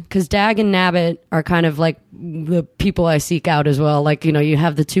Beavers, because Dag and Nabbit are kind of like the people I seek out as well. Like, you know, you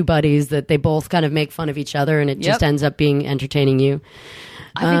have the two buddies that they both kind of make fun of each other, and it just ends up being entertaining you.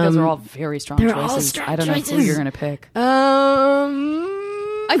 I think those are all very strong choices. I don't know who you're going to pick.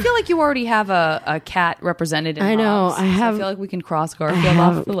 I feel like you already have a cat represented in Hobbs, I have. So I feel like we can cross Garfield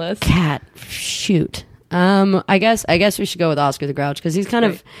off the list. Cat. Shoot. I guess we should go with Oscar the Grouch, because he's kind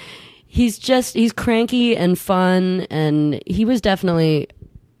of. He's cranky and fun, and he was definitely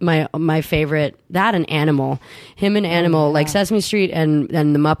my favorite. That and Animal. Him and Animal, like Sesame Street and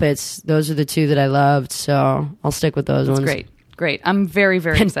the Muppets, those are the two that I loved, so I'll stick with those ones. Great. I'm very,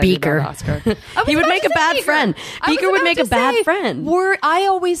 very excited Beaker. about Oscar. He would make a bad friend. Beaker would make a bad friend. I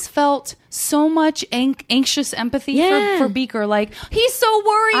always felt so much anxious empathy for Beaker. Like, he's so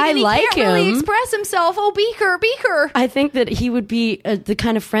worried and he can't really express himself. Oh, Beaker. I think that he would be the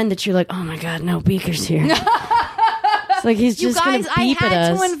kind of friend that you're like, oh my God, no, Beaker's here. It's like he's just going to beep at us. I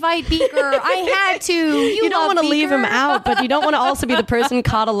had to invite Beaker. I had to. You don't want to leave him out, but you don't want to also be the person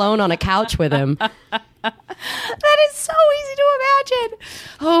caught alone on a couch with him. That is so easy to imagine.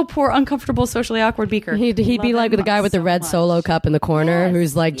 Oh, poor uncomfortable, socially awkward Beaker. He'd be like the guy with the red Solo cup in the corner,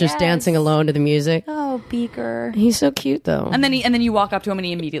 who's like just dancing alone to the music. Oh, Beaker. He's so cute though. And then you walk up to him and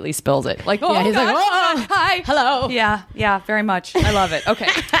he immediately spills it. Like, oh, he's gosh. like, oh, hi, hello. Yeah, very much. I love it. Okay,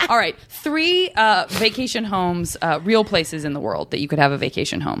 all right. 3 vacation homes, real places in the world that you could have a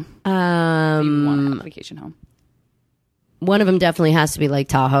vacation home. You want to have a vacation home. One of them definitely has to be Lake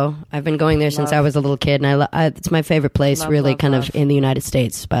Tahoe. I've been going there since I was a little kid, and it's my favorite place, of in the United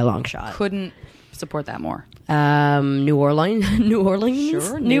States by a long shot. Couldn't support that more. New Orleans.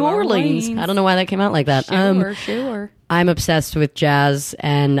 Sure, New Orleans. I don't know why that came out like that. Sure. I'm obsessed with jazz,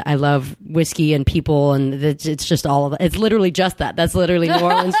 and I love whiskey and people, and it's just all of it. It's literally just that. That's literally New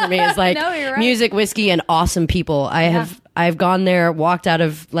Orleans for me. It's like music, whiskey, and awesome people. I've gone there, walked out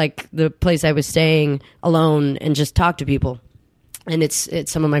of like the place I was staying alone, and just talked to people, and it's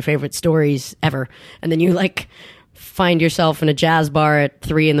some of my favorite stories ever. And then you like find yourself in a jazz bar at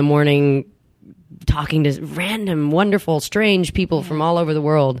 3 a.m. talking to random, wonderful, strange people from all over the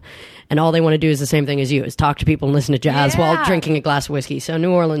world. And all they want to do is the same thing as you, is talk to people and listen to jazz while drinking a glass of whiskey. So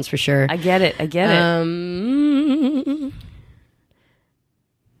New Orleans for sure. I get it.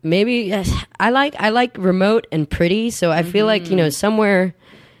 Maybe I like remote and pretty. So I feel like, somewhere,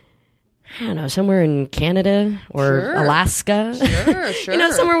 I don't know, somewhere in Canada or Alaska.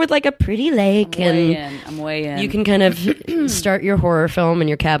 Sure. Somewhere with like a pretty lake. I'm way in. You can kind of start your horror film in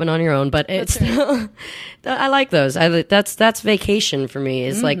your cabin on your own, but it's still, I like those. That's vacation for me,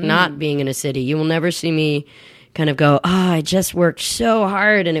 is like not being in a city. You will never see me kind of go, I just worked so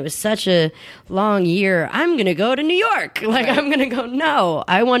hard and it was such a long year. I'm going to go to New York. Like, I'm going to go, no,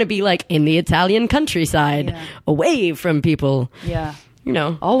 I want to be like in the Italian countryside, away from people. Yeah.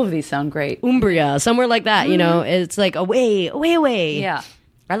 All of these sound great. Umbria, somewhere like that, it's like away. Yeah.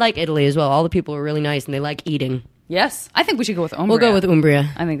 I like Italy as well. All the people are really nice and they like eating. Yes. I think we should go with Umbria. We'll go with Umbria.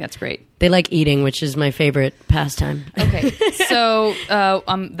 I think that's great. They like eating, which is my favorite pastime. Okay. So,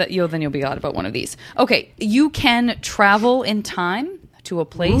 then you'll be glad about one of these. Okay. You can travel in time to a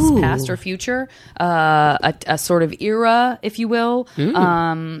place, past or future, a sort of era, if you will.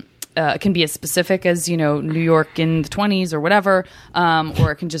 can be as specific as, New York in the 20s or whatever,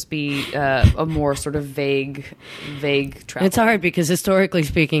 or it can just be a more sort of vague travel. It's hard because historically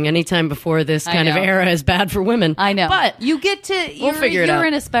speaking, any time before this kind of era is bad for women. I know, but you get to we'll figure it out. You're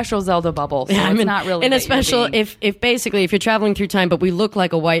in a special Zelda bubble, so it's not really in a special. If you're traveling through time, but we look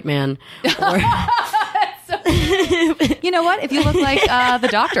like a white man. Or, you know what? If you look like the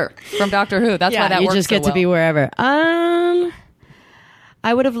Doctor from Doctor Who, that's why that you works. You just get to be wherever.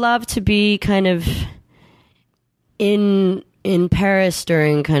 I would have loved to be kind of in Paris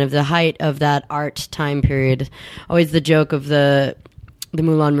during kind of the height of that art time period. Always the joke of the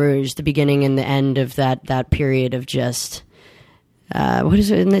Moulin Rouge, the beginning and the end of that period of just what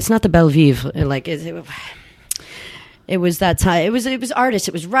is it? And it's not the Bellevue. Like it was that time. It was artists.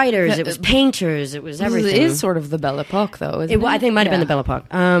 It was writers. It was painters. It was everything. It is sort of the Belle Epoque, though. Isn't it? I think it might have been the Belle Epoque.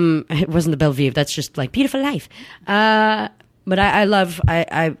 It wasn't the Bellevue. That's just like beautiful life. But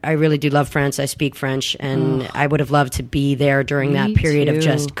I really do love France. I speak French, and I would have loved to be there during that period of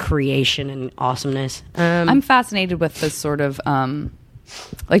just creation and awesomeness. I'm fascinated with this sort of,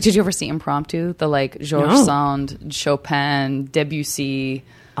 did you ever see Impromptu? The Georges Sand, Chopin, Debussy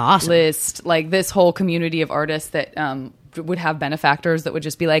list, this whole community of artists that would have benefactors that would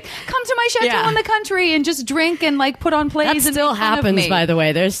just be like, come to my chateau in the country and just drink and put on plays. That and still happens, by the way.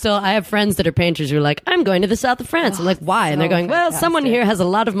 I have friends that are painters who are like, I'm going to the south of France. I'm like, why? And they're going, well, someone here has a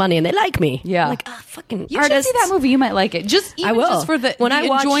lot of money and they like me. Yeah. I'm like, fucking you artists. should see that movie. You might like it. Just for the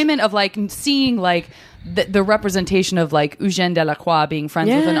enjoyment of seeing the representation of Eugène Delacroix being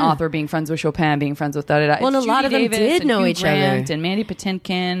friends with an author, being friends with Chopin, being friends with da-da-da. Well, and a lot of them did know each other. And Mandy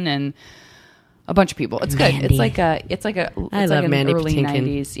Patinkin and a bunch of people. It's good. It's like an Mandy early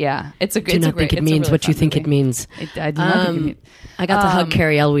Patinkin. 90s. Yeah, it's a Do not think it means what you think it means. I do not think it means. I got to hug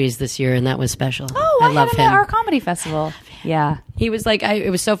Carrie Elwes this year, and that was special. Oh, I love him at our comedy festival. Yeah, he was like, it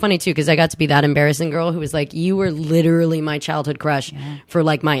was so funny too because I got to be that embarrassing girl who was like, you were literally my childhood crush for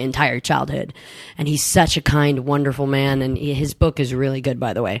my entire childhood, and he's such a kind, wonderful man, and his book is really good,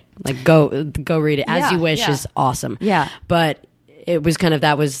 by the way. Go read it. As You Wish is awesome. Yeah, but. It was kind of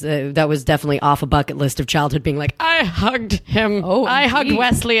that was definitely off a bucket list of childhood being like, I hugged him. Oh, I hugged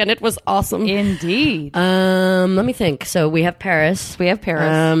Wesley and it was awesome. Indeed. Let me think. So we have Paris.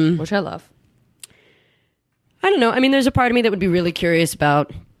 Which I love. I don't know. I mean, there's a part of me that would be really curious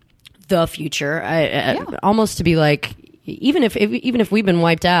about the future. Almost to be like, even if we've been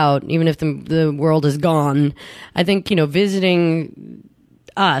wiped out, even if the world is gone, I think, visiting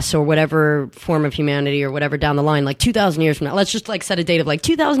us or whatever form of humanity or whatever down the line, 2,000 years from now, let's just set a date of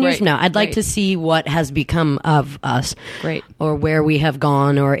 2,000 years from now. I'd like to see what has become of us. Great. Or where we have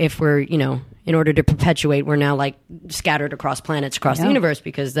gone, or if we're, in order to perpetuate, we're now scattered across planets across the universe,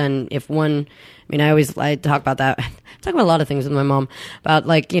 because then if one, I talk about that. I talk about a lot of things with my mom about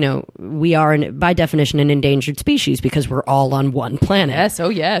we are by definition an endangered species because we're all on one planet. Yes, oh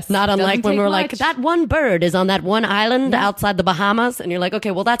yes. Not unlike when we're that one bird is on that one island outside the Bahamas, and you're like,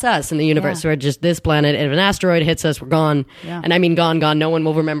 okay, well that's us in the universe. We're just this planet. If an asteroid hits us, we're gone. Yeah. And I mean gone. No one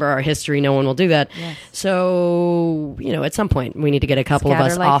will remember our history. No one will do that. Yes. So at some point we need to get a couple of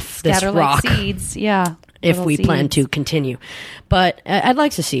us off this rock. Seeds. Yeah. If we plan to continue. But I'd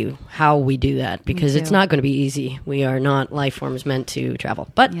like to see how we do that, because it's not going to be easy. We are not life forms meant to travel.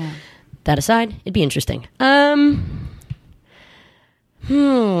 But that aside, it'd be interesting. Again,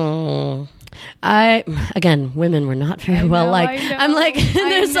 women were not very well liked. I'm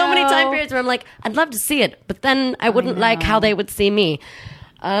there's so many time periods where I'm like, I'd love to see it, but then I wouldn't like how they would see me.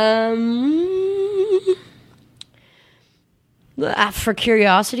 For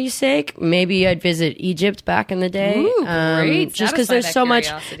curiosity's sake, maybe I'd visit Egypt back in the day. Ooh, great. Just because there's so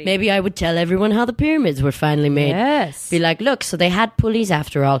much. Maybe I would tell everyone how the pyramids were finally made. Yes. Be like, look, so they had pulleys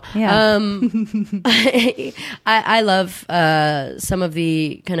after all. Yeah. I love some of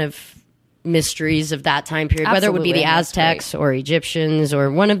the kind of mysteries of that time period, whether it would be the Aztecs or Egyptians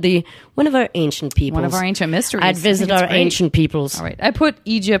or one of our ancient peoples. One of our ancient mysteries. I'd visit our ancient peoples. All right. I put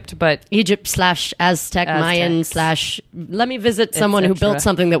Egypt, but Egypt/Aztec, Mayan / let me visit someone who built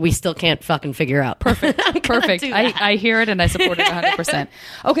something that we still can't fucking figure out. Perfect. Perfect. I hear it and I support it 100%.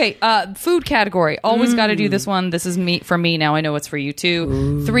 Okay. Food category. Always got to do this one. This is for me. Now I know it's for you too.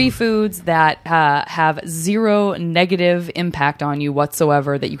 Ooh. 3 foods that have zero negative impact on you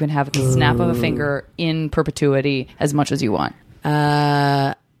whatsoever, that you can have at the snap of a finger in perpetuity as much as you want.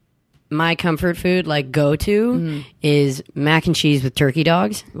 My comfort food, go-to, is mac and cheese with turkey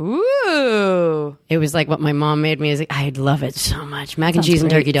dogs. Ooh. It was what my mom made me. I'd love it so much. Mac and cheese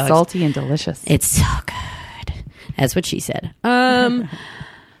and turkey dogs. Salty and delicious. It's so good. That's what she said.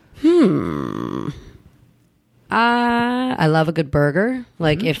 I love a good burger.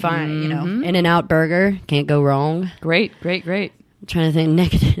 Like if I, In-N-Out burger, can't go wrong. Great. I'm trying to think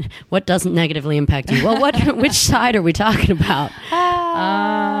negative. What doesn't negatively impact you? Well, which side are we talking about?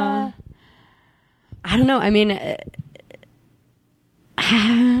 I don't know. I mean,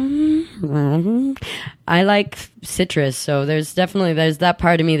 I like citrus, so there's that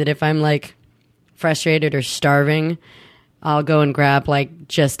part of me that if I'm like frustrated or starving, I'll go and grab like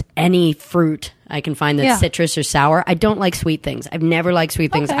just any fruit I can find that's citrus or sour. I don't like sweet things. I've never liked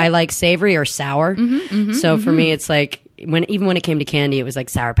sweet things. I like savory or sour. So for me, it's like even when it came to candy, it was like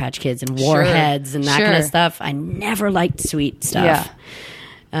Sour Patch Kids and Warheads and that kind of stuff. I never liked sweet stuff.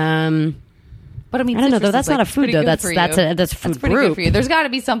 Yeah. But I mean, I don't know though. That's not a food though. That's a food that's pretty group. Good for you. There's got to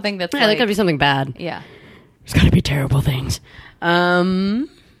be something that's there got to be something bad. Yeah. There's got to be terrible things. I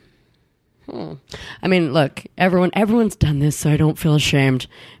mean, look, everyone's done this, so I don't feel ashamed.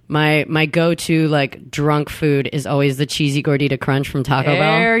 My go-to like drunk food is always the cheesy gordita crunch from Taco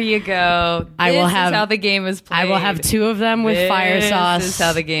Bell. There you go. This is how the game is played. I will have 2 of them with fire sauce. This is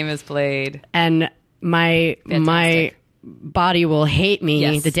how the game is played. And my body will hate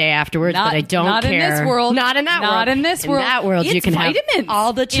me the day afterwards, but I don't care. Not in this world. Not in that world. Not in this world. In that world, it's you can vitamins. have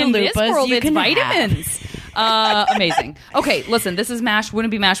all the chalupas. In this world, you it's can vitamins. Amazing. Okay, listen, this is MASH.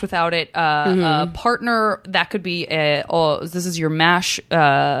 Wouldn't be MASH without it. Partner, that could be this is your MASH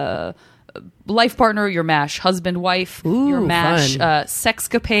life partner, your MASH husband, wife, your MASH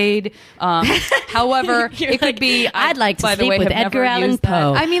sexcapade. However, it could be. I'd like to sleep with Edgar Allan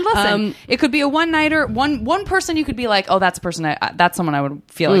Poe. I mean, listen, it could be a one-nighter. One person you could be like, oh, that's a person. That's someone I would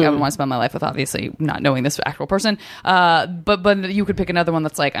feel like I would want to spend my life with. Obviously, not knowing this actual person. But you could pick another one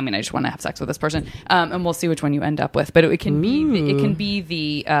that's like, I mean, I just want to have sex with this person, and we'll see which one you end up with. But it can be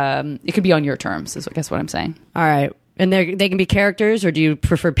it can be on your terms. Is I guess what I'm saying. All right. And they can be characters, or do you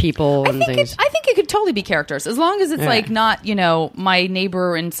prefer people and things? I think it could totally be characters, as long as it's like not, my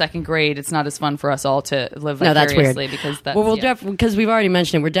neighbor in second grade. It's not as fun for us all to live vicariously because because we've already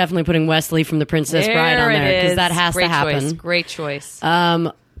mentioned it. We're definitely putting Wesley from The Princess Bride on there because that has to happen. Great choice.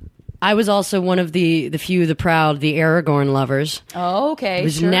 I was also one of the few, the proud, the Aragorn lovers. Oh, okay. It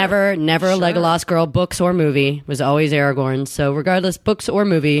was never a Legolas girl, books or movie. It was always Aragorn. So regardless, books or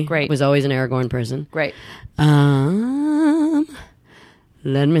movie, was always an Aragorn person. Great.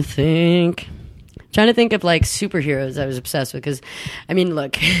 Let me think. Trying to think of like superheroes I was obsessed with, because I mean,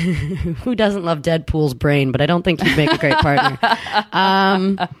 look, who doesn't love Deadpool's brain? But I don't think he'd make a great partner.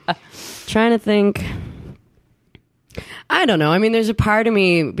 Trying to think. I don't know. I mean, there's a part of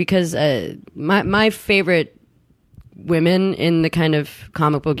me because my favorite women in the kind of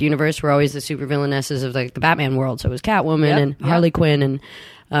comic book universe were always the supervillainesses of like the Batman world. So it was Catwoman and Harley Quinn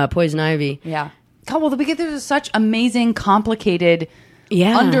and Poison Ivy. Yeah. God, well, there's such amazing, complicated,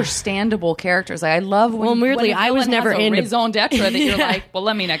 understandable characters. Like, I love when weirdly, when I was never into raison d'etre that you're like, well,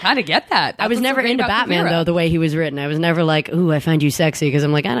 I mean, I kind of get that. I was never into Batman though, the way he was written. I was never like, ooh, I find you sexy, because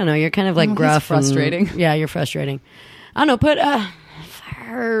I'm like, I don't know, you're kind of like gruff, frustrating. You're frustrating. I don't know, but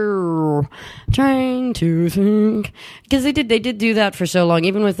trying to think, because they did do that for so long.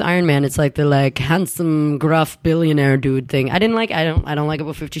 Even with Iron Man, it's like the like handsome, gruff billionaire dude thing. I don't like it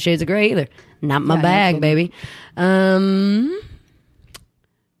with 50 Shades of Grey either. Not my bag, baby.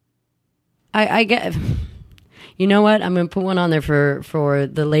 I get. You know what? I'm going to put one on there for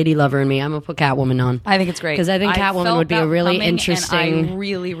the lady lover in me. I'm going to put Catwoman on. I think it's great. Because I think Catwoman would be a really interesting. I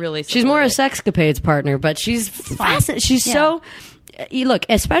really she's more a sexcapade's partner, but she's fascinating. She's so. You look,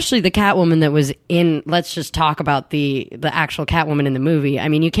 especially the Catwoman that was in. Let's just talk about the actual Catwoman in the movie. I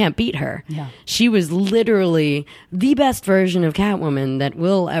mean, you can't beat her. Yeah. She was literally the best version of Catwoman that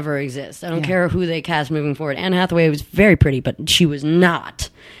will ever exist. I don't care who they cast moving forward. Anne Hathaway was very pretty, but she was not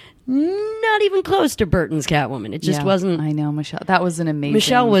even close to Burton's Catwoman. It just wasn't. I know, Michelle. That was an amazing.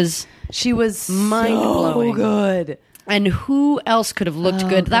 Michelle was. She was mind-blowing. So good. And who else could have looked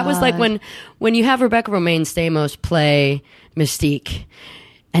good? That was like when you have Rebecca Romaine Stamos play Mystique,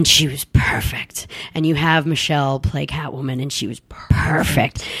 and she was perfect. And you have Michelle play Catwoman, and she was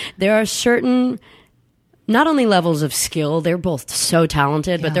perfect. There are certain, not only levels of skill, they're both so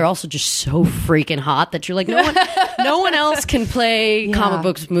talented, but they're also just so freaking hot that you're like, no one else can play comic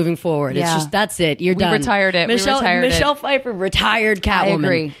books moving forward. It's just, that's it. You're done. Retired it. Michelle Pfeiffer retired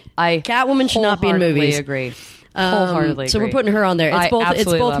Catwoman. I agree. Catwoman should not be in movies. Agree. Wholeheartedly so we're putting her on there. It's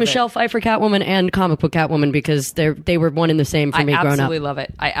both Michelle Pfeiffer Catwoman and comic book Catwoman, because they were one and the same for me growing up.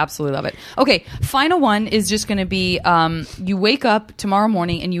 I absolutely love it. Okay, final one is just going to be you wake up tomorrow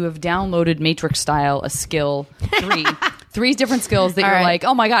morning and you have downloaded Matrix style a skill 3 3 different skills that All you're right. like,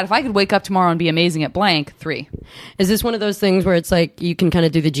 oh my God, if I could wake up tomorrow and be amazing at blank, 3. Is this one of those things where it's like you can kind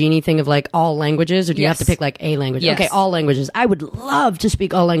of do the genie thing of like all languages, or do you have to Yes. pick like a language? Yes. Okay, all languages. I would love to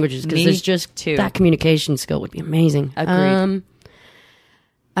speak all languages because Me there's just too. that communication skill would be amazing. Agreed.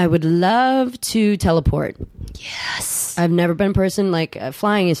 I would love to teleport. Yes. I've never been a person like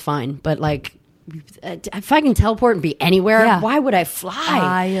flying is fine, but like if I can teleport and be anywhere, Yeah. why would I fly?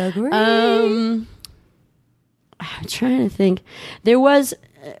 I agree. I'm trying to think. There was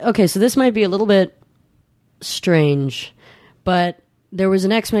okay, so this might be a little bit strange, but there was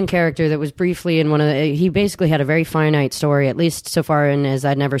an X-Men character that was briefly in one of the, he basically had a very finite story, at least so far in as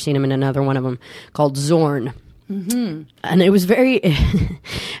I'd never seen him in another one of them, called Zorn. Mm-hmm. And it was very,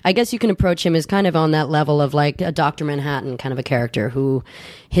 I guess you can approach him as kind of on that level of like a Dr. Manhattan kind of a character who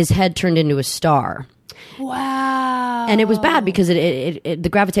his head turned into a star. Wow. And it was bad because the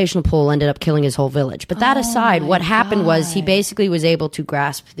gravitational pull ended up killing his whole village. But that aside, what happened was he basically was able to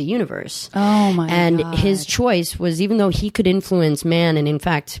grasp the universe. Oh my And God. his choice was, even though he could influence man and in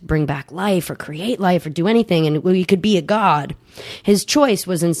fact bring back life or create life or do anything, and he could be a god, his choice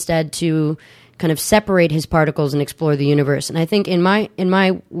was instead to kind of separate his particles and explore the universe. And I think in my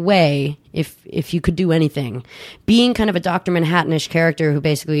way, if you could do anything, being kind of a Dr. Manhattanish character who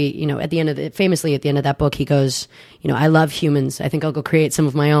basically, you know, famously at the end of that book, he goes, you know, I love humans. I think I'll go create some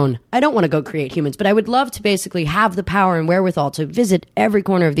of my own. I don't want to go create humans, but I would love to basically have the power and wherewithal to visit every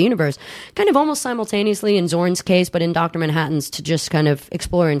corner of the universe, kind of almost simultaneously in Zorn's case, but in Dr. Manhattan's, to just kind of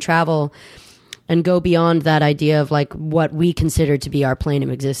explore and travel and go beyond that idea of like what we consider to be our plane of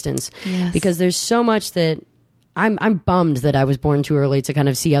existence. Yes. Because there's so much that I'm bummed that I was born too early to kind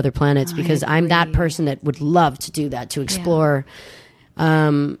of see other planets, because I'm that person that would love to do that, to explore. I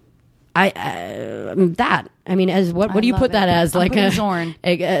mean, as what do you love put that it. as? I'm Like putting Zorn.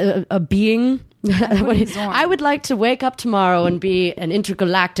 a being? Zorn. I would like to wake up tomorrow and be an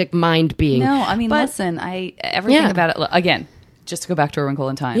intergalactic mind being. No, I mean, But- listen, everything Yeah. about it, again, just to go back to A Wrinkle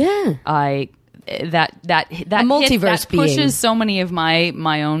in Time. Yeah. That multiverse that pushes being. so many of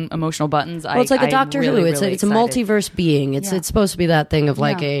my own emotional buttons. Well, it's like a Doctor Who. It's a excited. multiverse being. It's supposed to be that thing of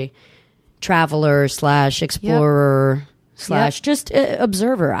like Yeah. a traveler / explorer / just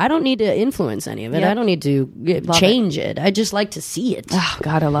observer. I don't need to influence any of it. Yep. I don't need to change it. I just like to see it. Oh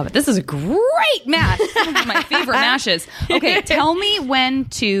God, I love it. This is a great mash. This is one of my favorite mashes. Okay, tell me when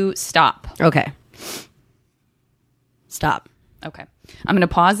to stop. Okay. Stop. Okay, I'm going to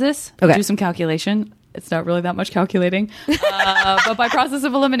pause this. Okay. Do some calculation. It's not really that much calculating, but by process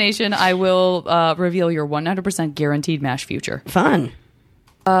of elimination, I will reveal your 100% guaranteed mash future. Fun.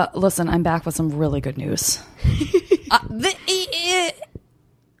 Listen, I'm back with some really good news.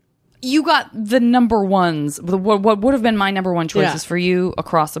 You got the number ones. What would have been my number one choices for you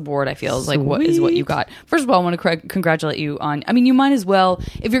across the board, I feel, is like what is what you got. First of all, I want to congratulate you on, I mean, you might as well,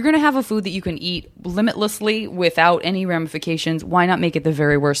 if you're going to have a food that you can eat limitlessly without any ramifications, why not make it the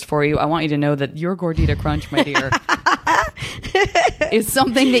very worst for you? I want you to know that your Gordita Crunch, my dear, is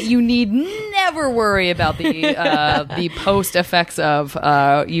something that you need never worry about the post effects of.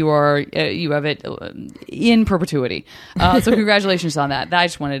 You have it in perpetuity. So congratulations on that. I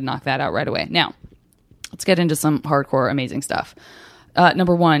just wanted to knock that out right away. Now, let's get into some hardcore amazing stuff.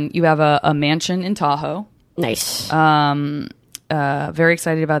 Number one, you have a mansion in Tahoe. Nice. Very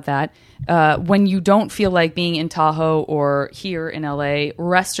excited about that. When you don't feel like being in Tahoe or here in LA,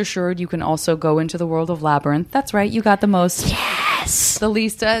 rest assured you can also go into the world of Labyrinth. That's right, you got the most. Yes. The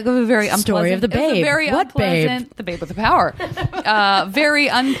least very unpleasant Story of the it was a babe. very What unpleasant, babe? the babe with the power. Very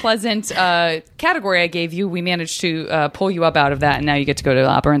unpleasant category I gave you. We managed to pull you up out of that, and now you get to go to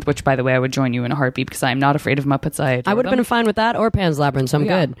Labyrinth, which, by the way, I would join you in a heartbeat because I am not afraid of Muppets. I would have been fine with that or Pan's Labyrinth, so I'm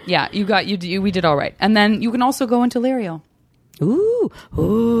good. Yeah, we did all right. And then you can also go into Lario. Ooh,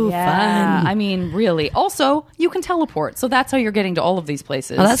 fun. I mean, really. Also, you can teleport, so that's how you're getting to all of these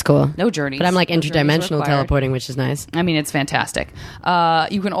places. Oh, that's cool. No journeys. But I'm like No journeys interdimensional required. teleporting, which is nice. I mean, it's fantastic.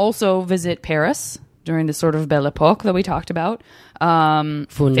 You can also visit Paris during the sort of Belle Epoque that we talked about.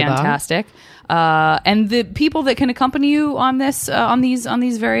 Fantastic. And the people that can accompany you on this, on these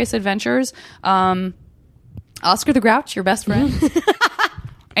various adventures, Oscar the Grouch, your best friend.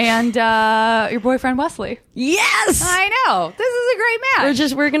 And your boyfriend Wesley. Yes, I know. This is a great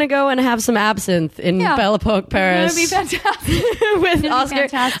match. we're gonna go and have some absinthe in Belle Epoque, Paris. It's gonna be fantastic. with Oscar.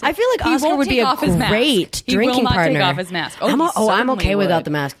 Fantastic. I feel like He Oscar won't would be take a off his mask. great He will drinking not take partner. off his mask. Oh, I'm he I'm certainly okay would. without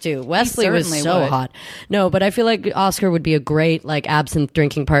the mask too. Wesley was certainly so would. hot. No, but I feel like Oscar would be a great like absinthe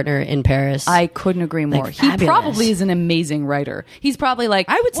drinking partner in Paris. I couldn't agree more. Like, He fabulous. probably is an amazing writer. He's probably like,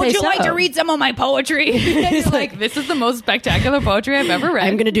 I would say you like so. to read some of my poetry? He's like, this is the most spectacular poetry I've ever read.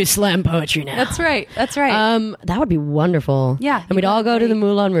 going to do slam poetry now. That's right. That's right. That would be wonderful. Yeah, and we'd all go to the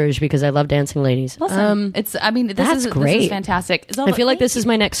Moulin Rouge because I love dancing ladies. Listen, this is great. This is fantastic. I feel like this is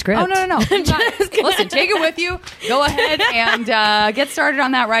my next script. Oh, no. Listen, take it with you. Go ahead and get started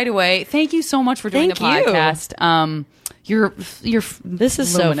on that right away. Thank you so much for doing the podcast. This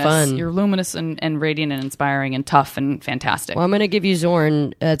is so fun. You're luminous and radiant and inspiring and tough and fantastic. Well, I'm going to give you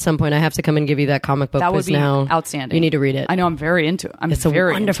Zorn at some point. I have to come and give you that comic book that quiz would be now. Outstanding. You need to read it. I know. I'm very into it. It's a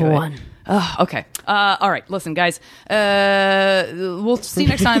wonderful one. Oh, okay. All right. Listen, guys. We'll see you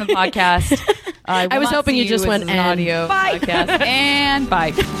next time on the podcast. I was hoping you just went an audio bye. podcast. And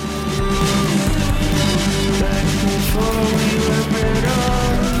bye.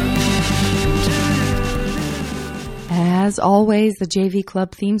 As always, the JV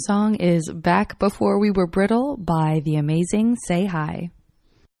Club theme song is Back Before We Were Brittle by the amazing Say Hi.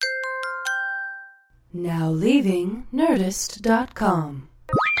 Now leaving Nerdist.com.